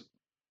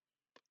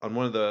on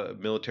one of the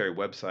military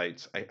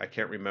websites. I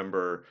can't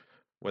remember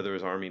whether it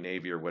was Army,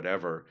 Navy, or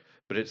whatever,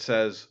 but it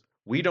says,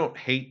 "We don't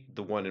hate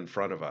the one in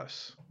front of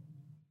us.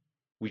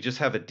 We just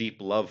have a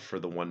deep love for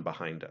the one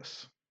behind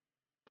us."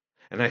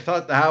 And I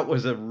thought that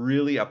was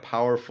a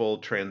powerful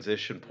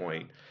transition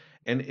point.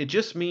 And it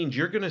just means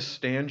you're going to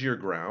stand your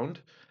ground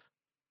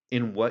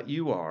in what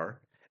you are.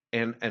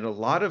 And a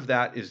lot of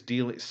that is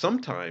dealing,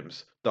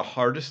 sometimes the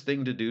hardest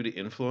thing to do to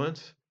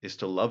influence is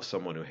to love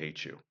someone who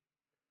hates you,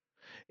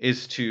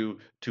 is to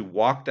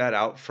walk that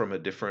out from a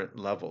different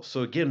level.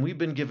 So again, we've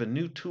been given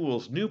new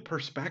tools, new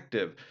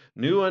perspective,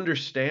 new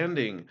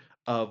understanding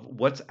of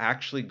what's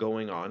actually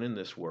going on in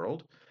this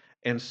world.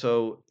 And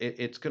so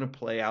it's going to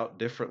play out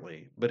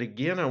differently. But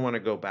again, I want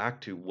to go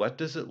back to what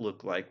does it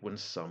look like when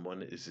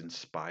someone is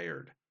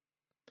inspired?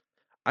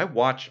 I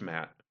watched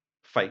Matt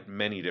fight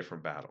many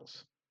different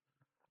battles.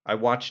 I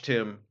watched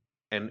him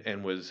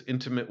and was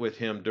intimate with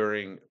him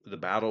during the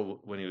battle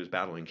when he was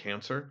battling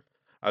cancer.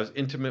 I was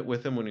intimate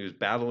with him when he was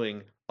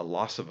battling a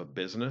loss of a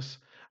business.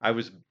 I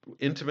was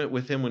intimate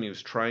with him when he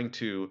was trying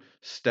to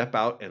step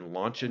out and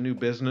launch a new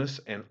business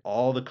and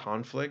all the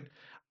conflict.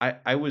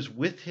 I was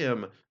with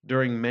him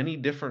during many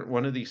different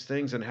one of these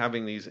things and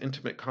having these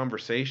intimate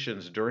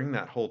conversations during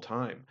that whole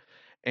time.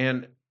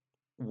 And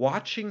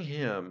watching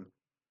him,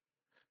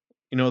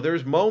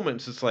 there's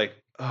moments it's like,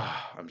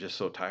 oh, I'm just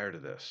so tired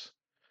of this.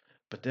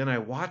 But then I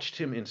watched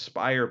him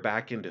inspire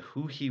back into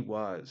who he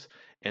was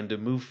and to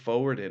move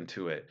forward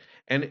into it.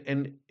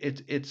 And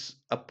it's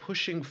a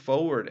pushing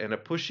forward and a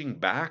pushing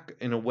back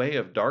in a way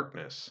of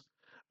darkness,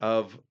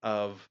 of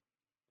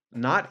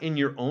not in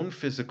your own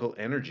physical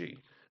energy,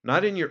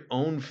 not in your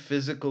own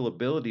physical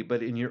ability,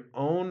 but in your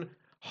own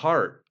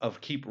heart of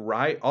keep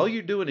right. All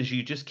you're doing is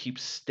you just keep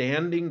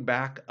standing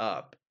back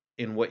up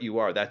in what you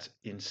are. That's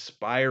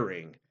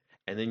inspiring.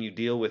 And then you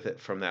deal with it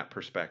from that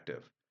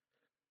perspective.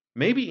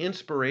 Maybe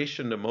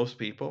inspiration to most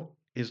people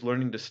is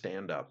learning to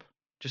stand up.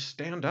 Just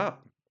stand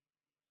up.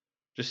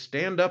 Just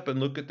stand up and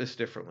look at this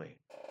differently.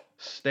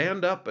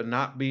 Stand up and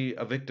not be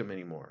a victim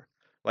anymore.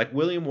 Like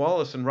William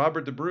Wallace and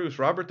Robert the Bruce.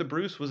 Robert the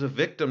Bruce was a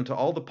victim to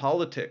all the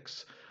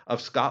politics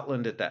of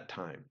Scotland at that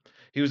time.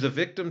 He was a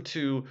victim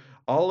to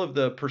all of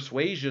the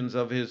persuasions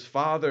of his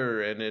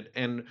father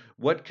and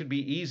what could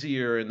be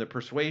easier and the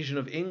persuasion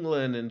of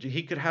England, and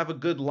he could have a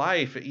good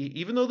life.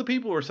 Even though the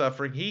people were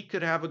suffering, he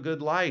could have a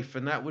good life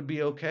and that would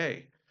be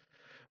okay.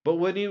 But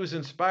when he was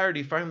inspired,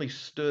 he finally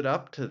stood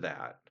up to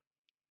that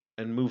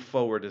and moved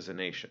forward as a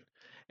nation.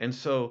 And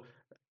so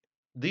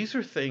these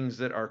are things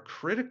that are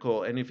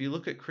critical. And if you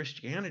look at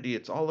Christianity,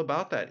 it's all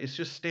about that. It's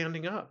just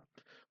standing up.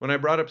 When I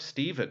brought up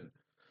Stephen,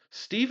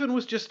 Stephen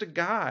was just a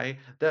guy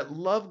that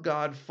loved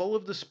God, full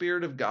of the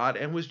Spirit of God,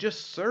 and was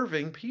just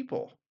serving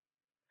people.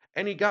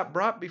 And he got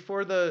brought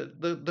before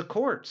the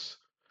courts.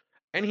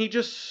 And he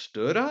just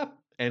stood up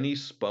and he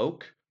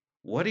spoke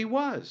what he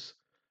was.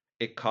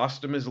 It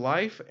cost him his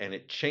life and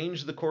it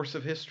changed the course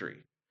of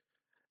history.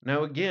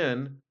 Now,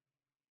 again,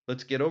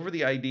 let's get over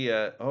the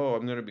idea, oh,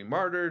 I'm going to be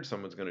martyred.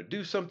 Someone's going to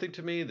do something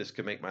to me. This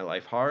could make my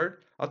life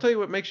hard. I'll tell you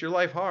what makes your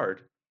life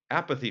hard: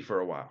 apathy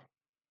for a while.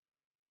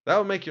 That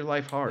will make your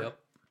life hard. Yep.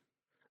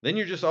 Then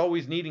you're just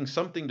always needing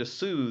something to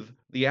soothe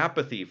the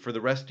apathy for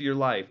the rest of your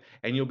life,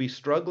 and you'll be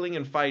struggling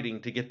and fighting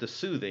to get the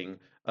soothing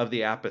of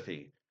the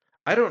apathy.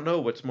 I don't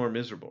know what's more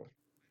miserable.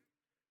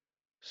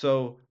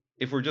 So,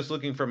 if we're just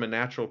looking from a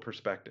natural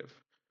perspective,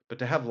 but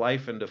to have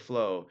life and to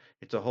flow,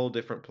 it's a whole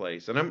different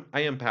place. And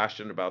I am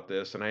passionate about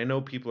this, and I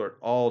know people are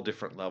all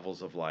different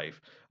levels of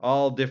life,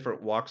 all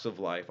different walks of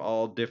life,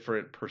 all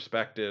different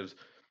perspectives,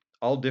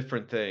 all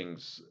different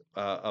things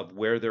of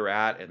where they're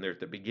at, and they're at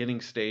the beginning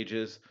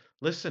stages.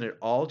 Listen, it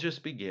all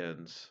just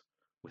begins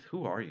with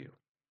who are you?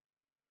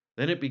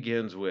 Then it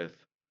begins with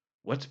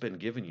what's been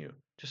given you.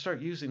 Just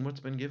start using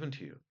what's been given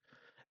to you.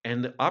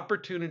 And the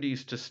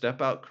opportunities to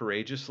step out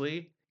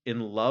courageously in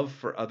love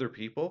for other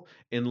people,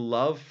 in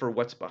love for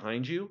what's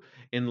behind you,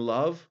 in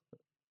love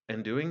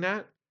and doing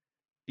that,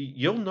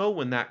 you'll know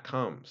when that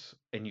comes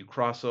and you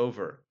cross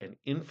over and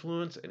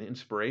influence and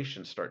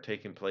inspiration start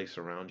taking place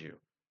around you.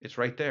 It's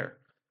right there.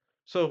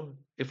 So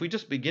if we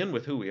just begin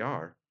with who we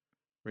are,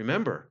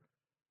 remember,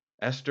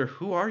 Esther,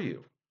 who are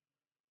you?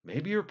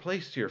 Maybe you're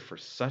placed here for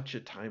such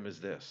a time as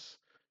this.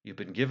 You've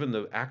been given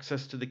the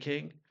access to the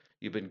king.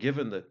 You've been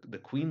given the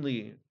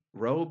queenly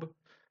robe.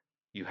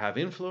 You have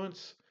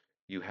influence.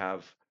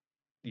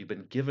 You've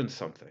been given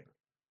something.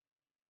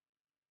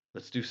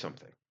 Let's do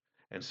something.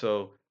 And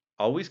so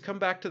always come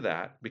back to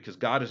that, because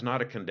God is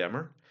not a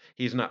condemner.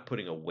 He's not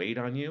putting a weight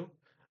on you.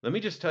 Let me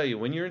just tell you,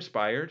 when you're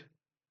inspired,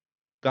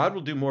 God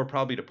will do more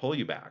probably to pull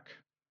you back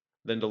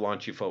than to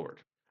launch you forward.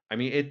 I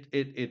mean,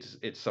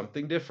 it's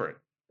something different.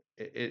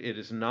 It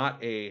is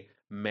not a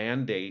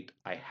mandate.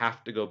 I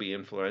have to go be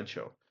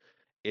influential.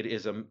 It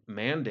is a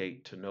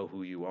mandate to know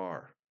who you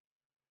are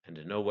and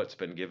to know what's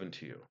been given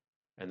to you,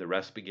 and the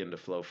rest begin to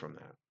flow from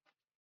that.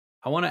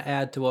 I want to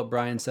add to what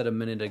Brian said a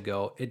minute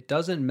ago. It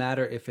doesn't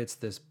matter if it's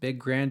this big,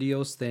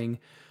 grandiose thing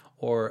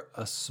or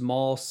a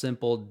small,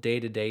 simple day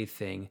to day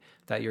thing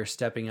that you're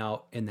stepping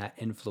out in that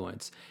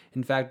influence.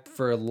 In fact,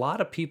 for a lot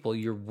of people,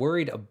 you're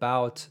worried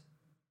about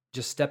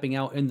just stepping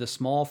out in the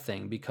small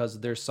thing because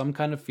there's some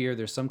kind of fear,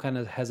 there's some kind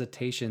of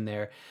hesitation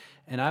there.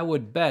 And I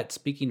would bet,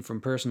 speaking from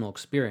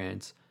personal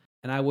experience,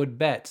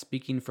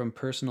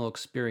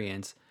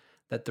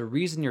 that the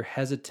reason you're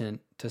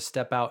hesitant to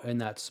step out in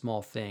that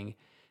small thing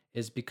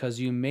is because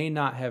you may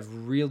not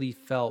have really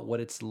felt what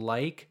it's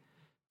like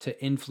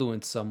to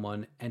influence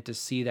someone and to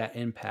see that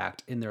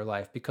impact in their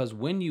life. Because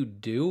when you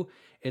do,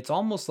 it's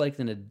almost like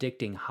an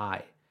addicting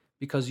high,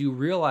 because you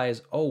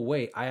realize, oh,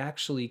 wait, I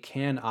actually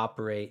can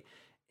operate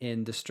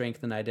in the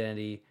strength and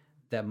identity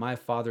that my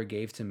father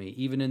gave to me,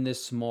 even in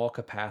this small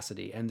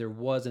capacity. And there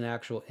was an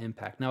actual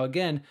impact. Now,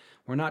 again,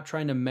 we're not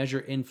trying to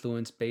measure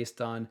influence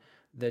based on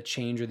the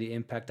change or the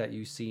impact that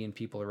you see in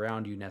people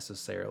around you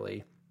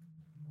necessarily.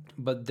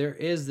 But there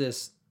is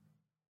this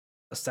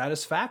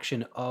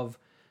satisfaction of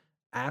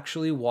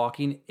actually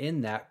walking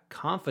in that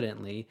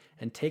confidently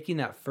and taking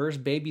that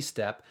first baby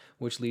step,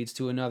 which leads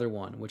to another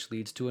one, which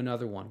leads to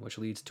another one, which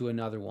leads to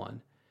another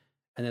one.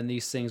 And then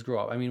these things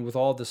grow up. I mean, with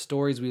all the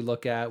stories we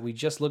look at, we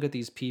just look at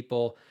these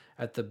people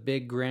at the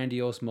big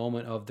grandiose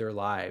moment of their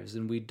lives.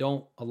 And we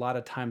don't a lot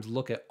of times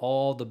look at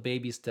all the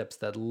baby steps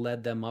that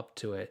led them up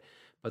to it.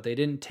 But they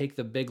didn't take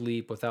the big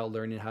leap without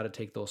learning how to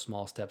take those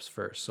small steps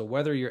first. So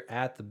whether you're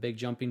at the big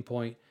jumping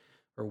point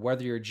or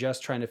whether you're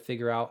just trying to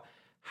figure out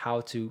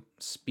how to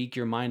speak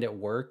your mind at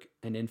work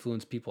and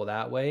influence people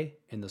that way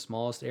in the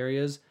smallest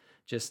areas,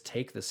 just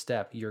take the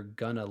step. You're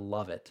gonna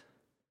love it.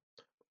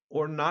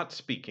 Or not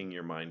speaking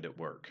your mind at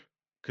work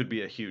could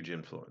be a huge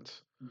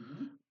influence.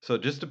 Mm-hmm. So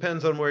it just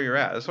depends on where you're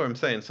at. That's what I'm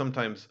saying.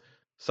 Sometimes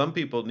some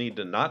people need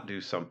to not do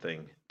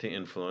something to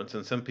influence,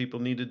 and some people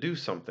need to do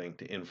something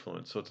to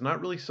influence. So it's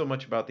not really so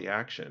much about the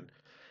action.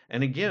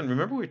 And again,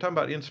 remember we were talking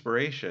about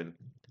inspiration.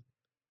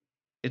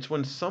 It's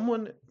when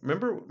someone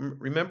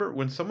remember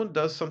when someone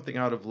does something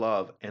out of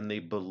love and they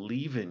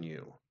believe in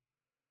you.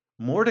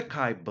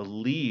 Mordecai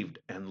believed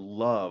and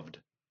loved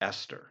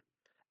Esther.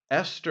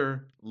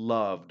 Esther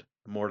loved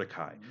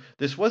Mordecai.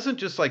 This wasn't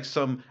just like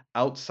some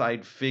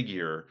outside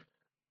figure.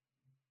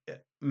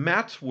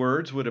 Matt's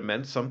words would have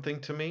meant something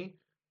to me.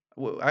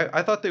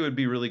 I thought they would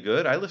be really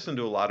good. I listen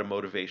to a lot of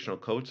motivational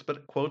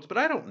quotes, but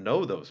I don't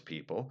know those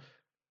people.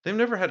 They've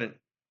never had an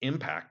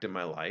impact in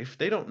my life.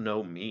 They don't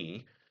know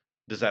me.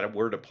 Does that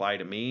word apply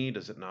to me?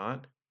 Does it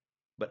not?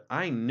 But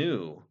I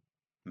knew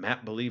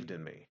Matt believed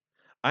in me.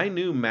 I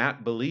knew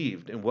Matt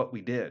believed in what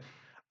we did.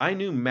 I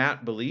knew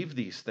Matt believed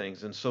these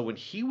things. And so when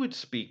he would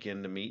speak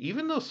into me,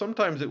 even though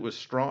sometimes it was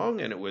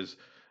strong and it was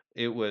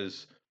it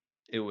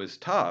was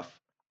tough,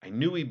 I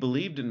knew he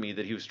believed in me,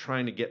 that he was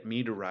trying to get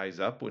me to rise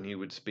up when he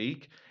would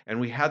speak. And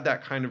we had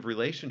that kind of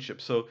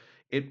relationship. So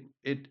it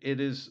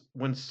is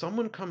when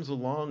someone comes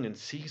along and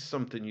sees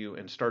something in you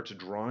and starts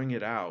drawing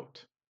it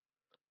out,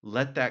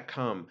 let that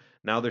come.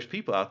 Now, there's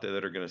people out there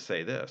that are going to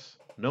say this: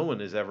 no one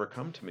has ever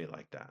come to me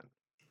like that.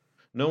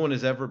 No one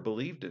has ever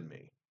believed in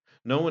me.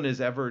 No one has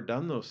ever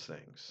done those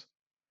things.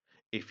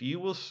 If you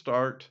will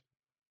start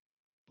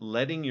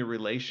letting your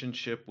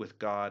relationship with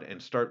God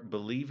and start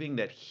believing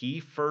that He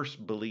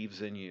first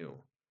believes in you,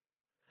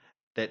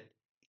 that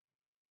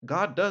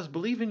God does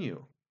believe in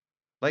you,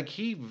 like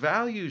He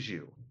values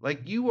you,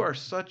 like you are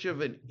such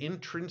of an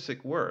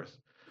intrinsic worth,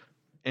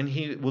 and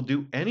He will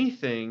do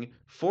anything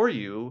for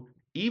you,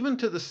 even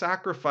to the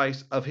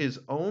sacrifice of His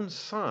own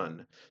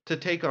Son, to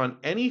take on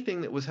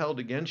anything that was held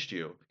against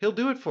you. He'll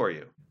do it for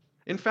you.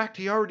 In fact,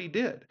 He already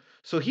did.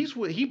 So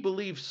He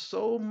believes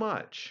so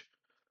much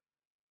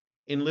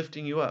in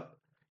lifting you up.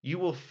 You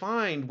will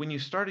find when you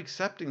start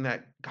accepting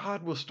that,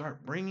 God will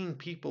start bringing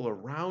people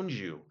around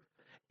you,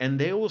 and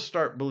they will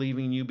start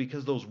believing you,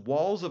 because those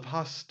walls of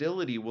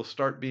hostility will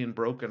start being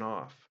broken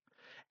off.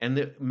 And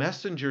the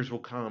messengers will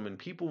come, and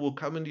people will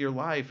come into your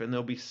life, and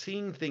they'll be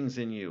seeing things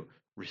in you.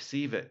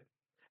 Receive it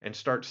and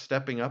start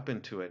stepping up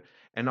into it.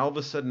 And all of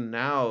a sudden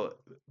now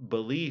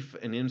belief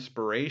and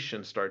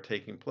inspiration start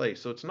taking place.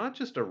 So it's not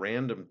just a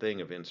random thing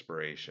of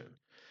inspiration.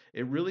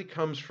 It really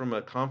comes from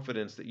a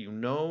confidence that you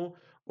know,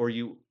 or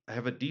you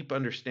have a deep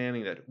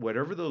understanding that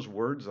whatever those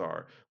words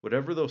are,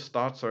 whatever those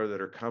thoughts are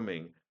that are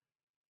coming,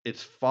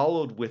 it's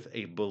followed with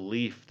a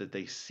belief that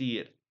they see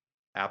it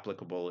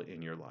applicable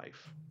in your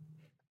life.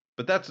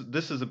 But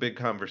this is a big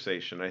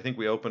conversation. I think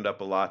we opened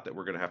up a lot that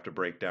we're going to have to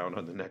break down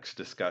on the next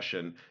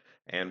discussion,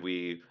 and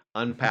we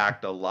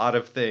unpacked a lot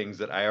of things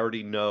that I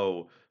already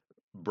know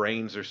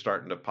brains are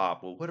starting to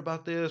pop. Well, what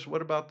about this?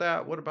 What about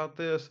that? What about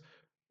this?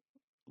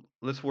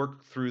 Let's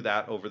work through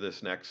that over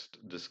this next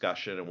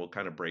discussion, and we'll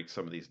kind of break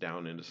some of these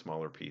down into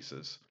smaller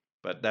pieces.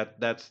 But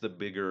that's the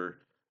bigger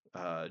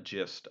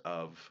gist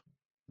of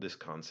this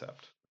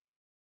concept.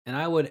 And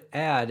I would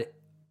add,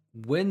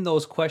 when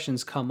those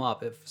questions come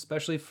up,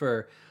 especially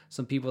for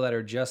some people that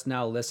are just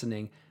now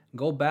listening,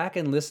 go back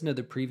and listen to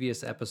the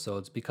previous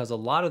episodes, because a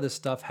lot of this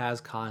stuff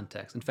has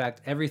context. In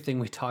fact, everything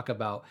we talk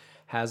about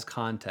has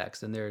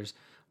context. And there's,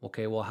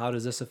 okay, well, how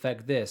does this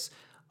affect this?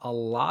 A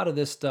lot of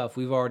this stuff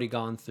we've already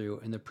gone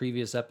through in the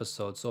previous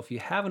episodes. So if you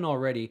haven't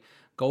already,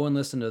 go and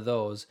listen to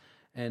those.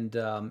 And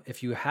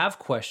if you have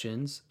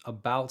questions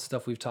about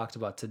stuff we've talked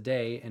about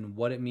today and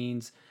what it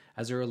means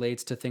as it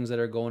relates to things that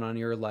are going on in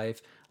your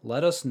life,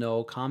 let us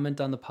know.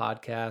 Comment on the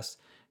podcast.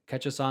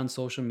 Catch us on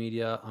social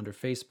media under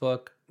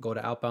Facebook. Go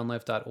to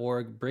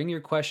outboundlife.org. Bring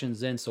your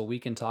questions in so we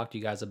can talk to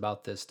you guys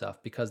about this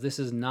stuff, because this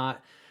is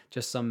not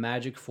just some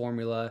magic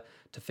formula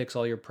to fix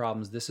all your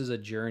problems. This is a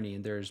journey,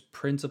 and there's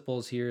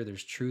principles here,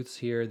 there's truths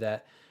here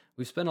that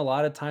we've spent a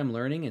lot of time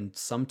learning, and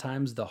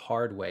sometimes the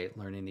hard way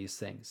learning these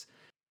things.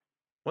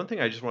 One thing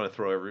I just want to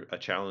throw a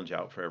challenge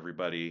out for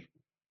everybody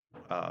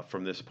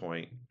from this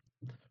point.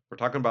 We're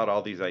talking about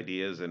all these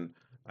ideas, and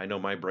I know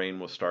my brain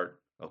will start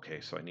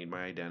Okay, so I need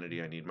my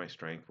identity, I need my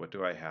strength. What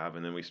do I have?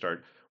 And then we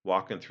start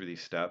walking through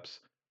these steps.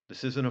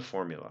 This isn't a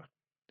formula.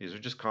 These are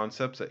just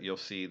concepts that you'll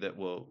see that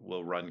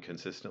will run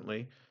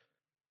consistently.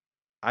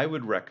 I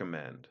would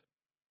recommend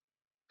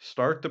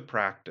start the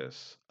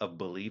practice of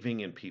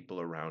believing in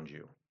people around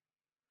you.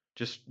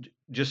 Just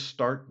just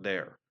start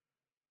there.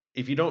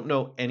 If you don't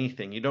know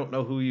anything, you don't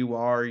know who you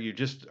are, you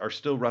just are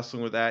still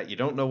wrestling with that, you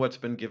don't know what's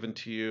been given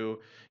to you,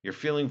 you're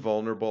feeling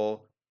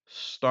vulnerable,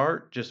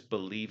 start just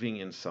believing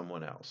in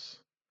someone else.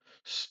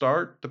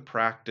 Start the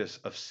practice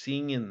of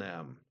seeing in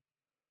them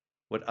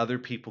what other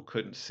people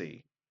couldn't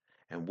see.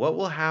 And what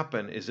will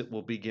happen is it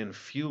will begin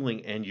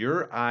fueling, and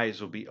your eyes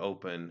will be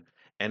open,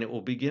 and it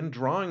will begin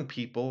drawing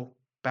people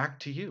back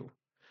to you.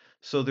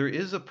 So there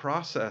is a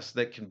process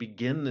that can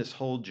begin this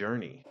whole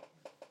journey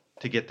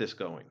to get this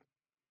going,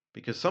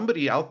 because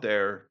somebody out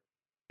there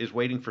is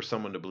waiting for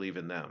someone to believe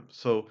in them.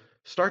 So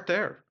start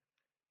there,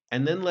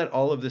 and then let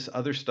all of this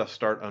other stuff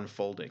start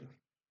unfolding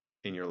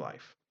in your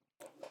life.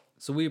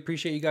 So we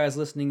appreciate you guys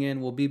listening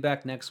in. We'll be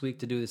back next week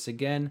to do this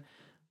again.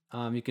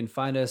 You can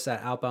find us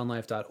at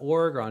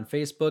outboundlife.org or on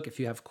Facebook. If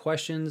you have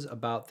questions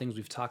about things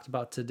we've talked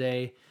about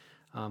today,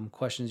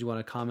 questions you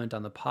want to comment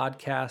on the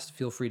podcast,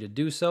 feel free to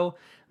do so.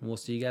 And we'll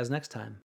see you guys next time.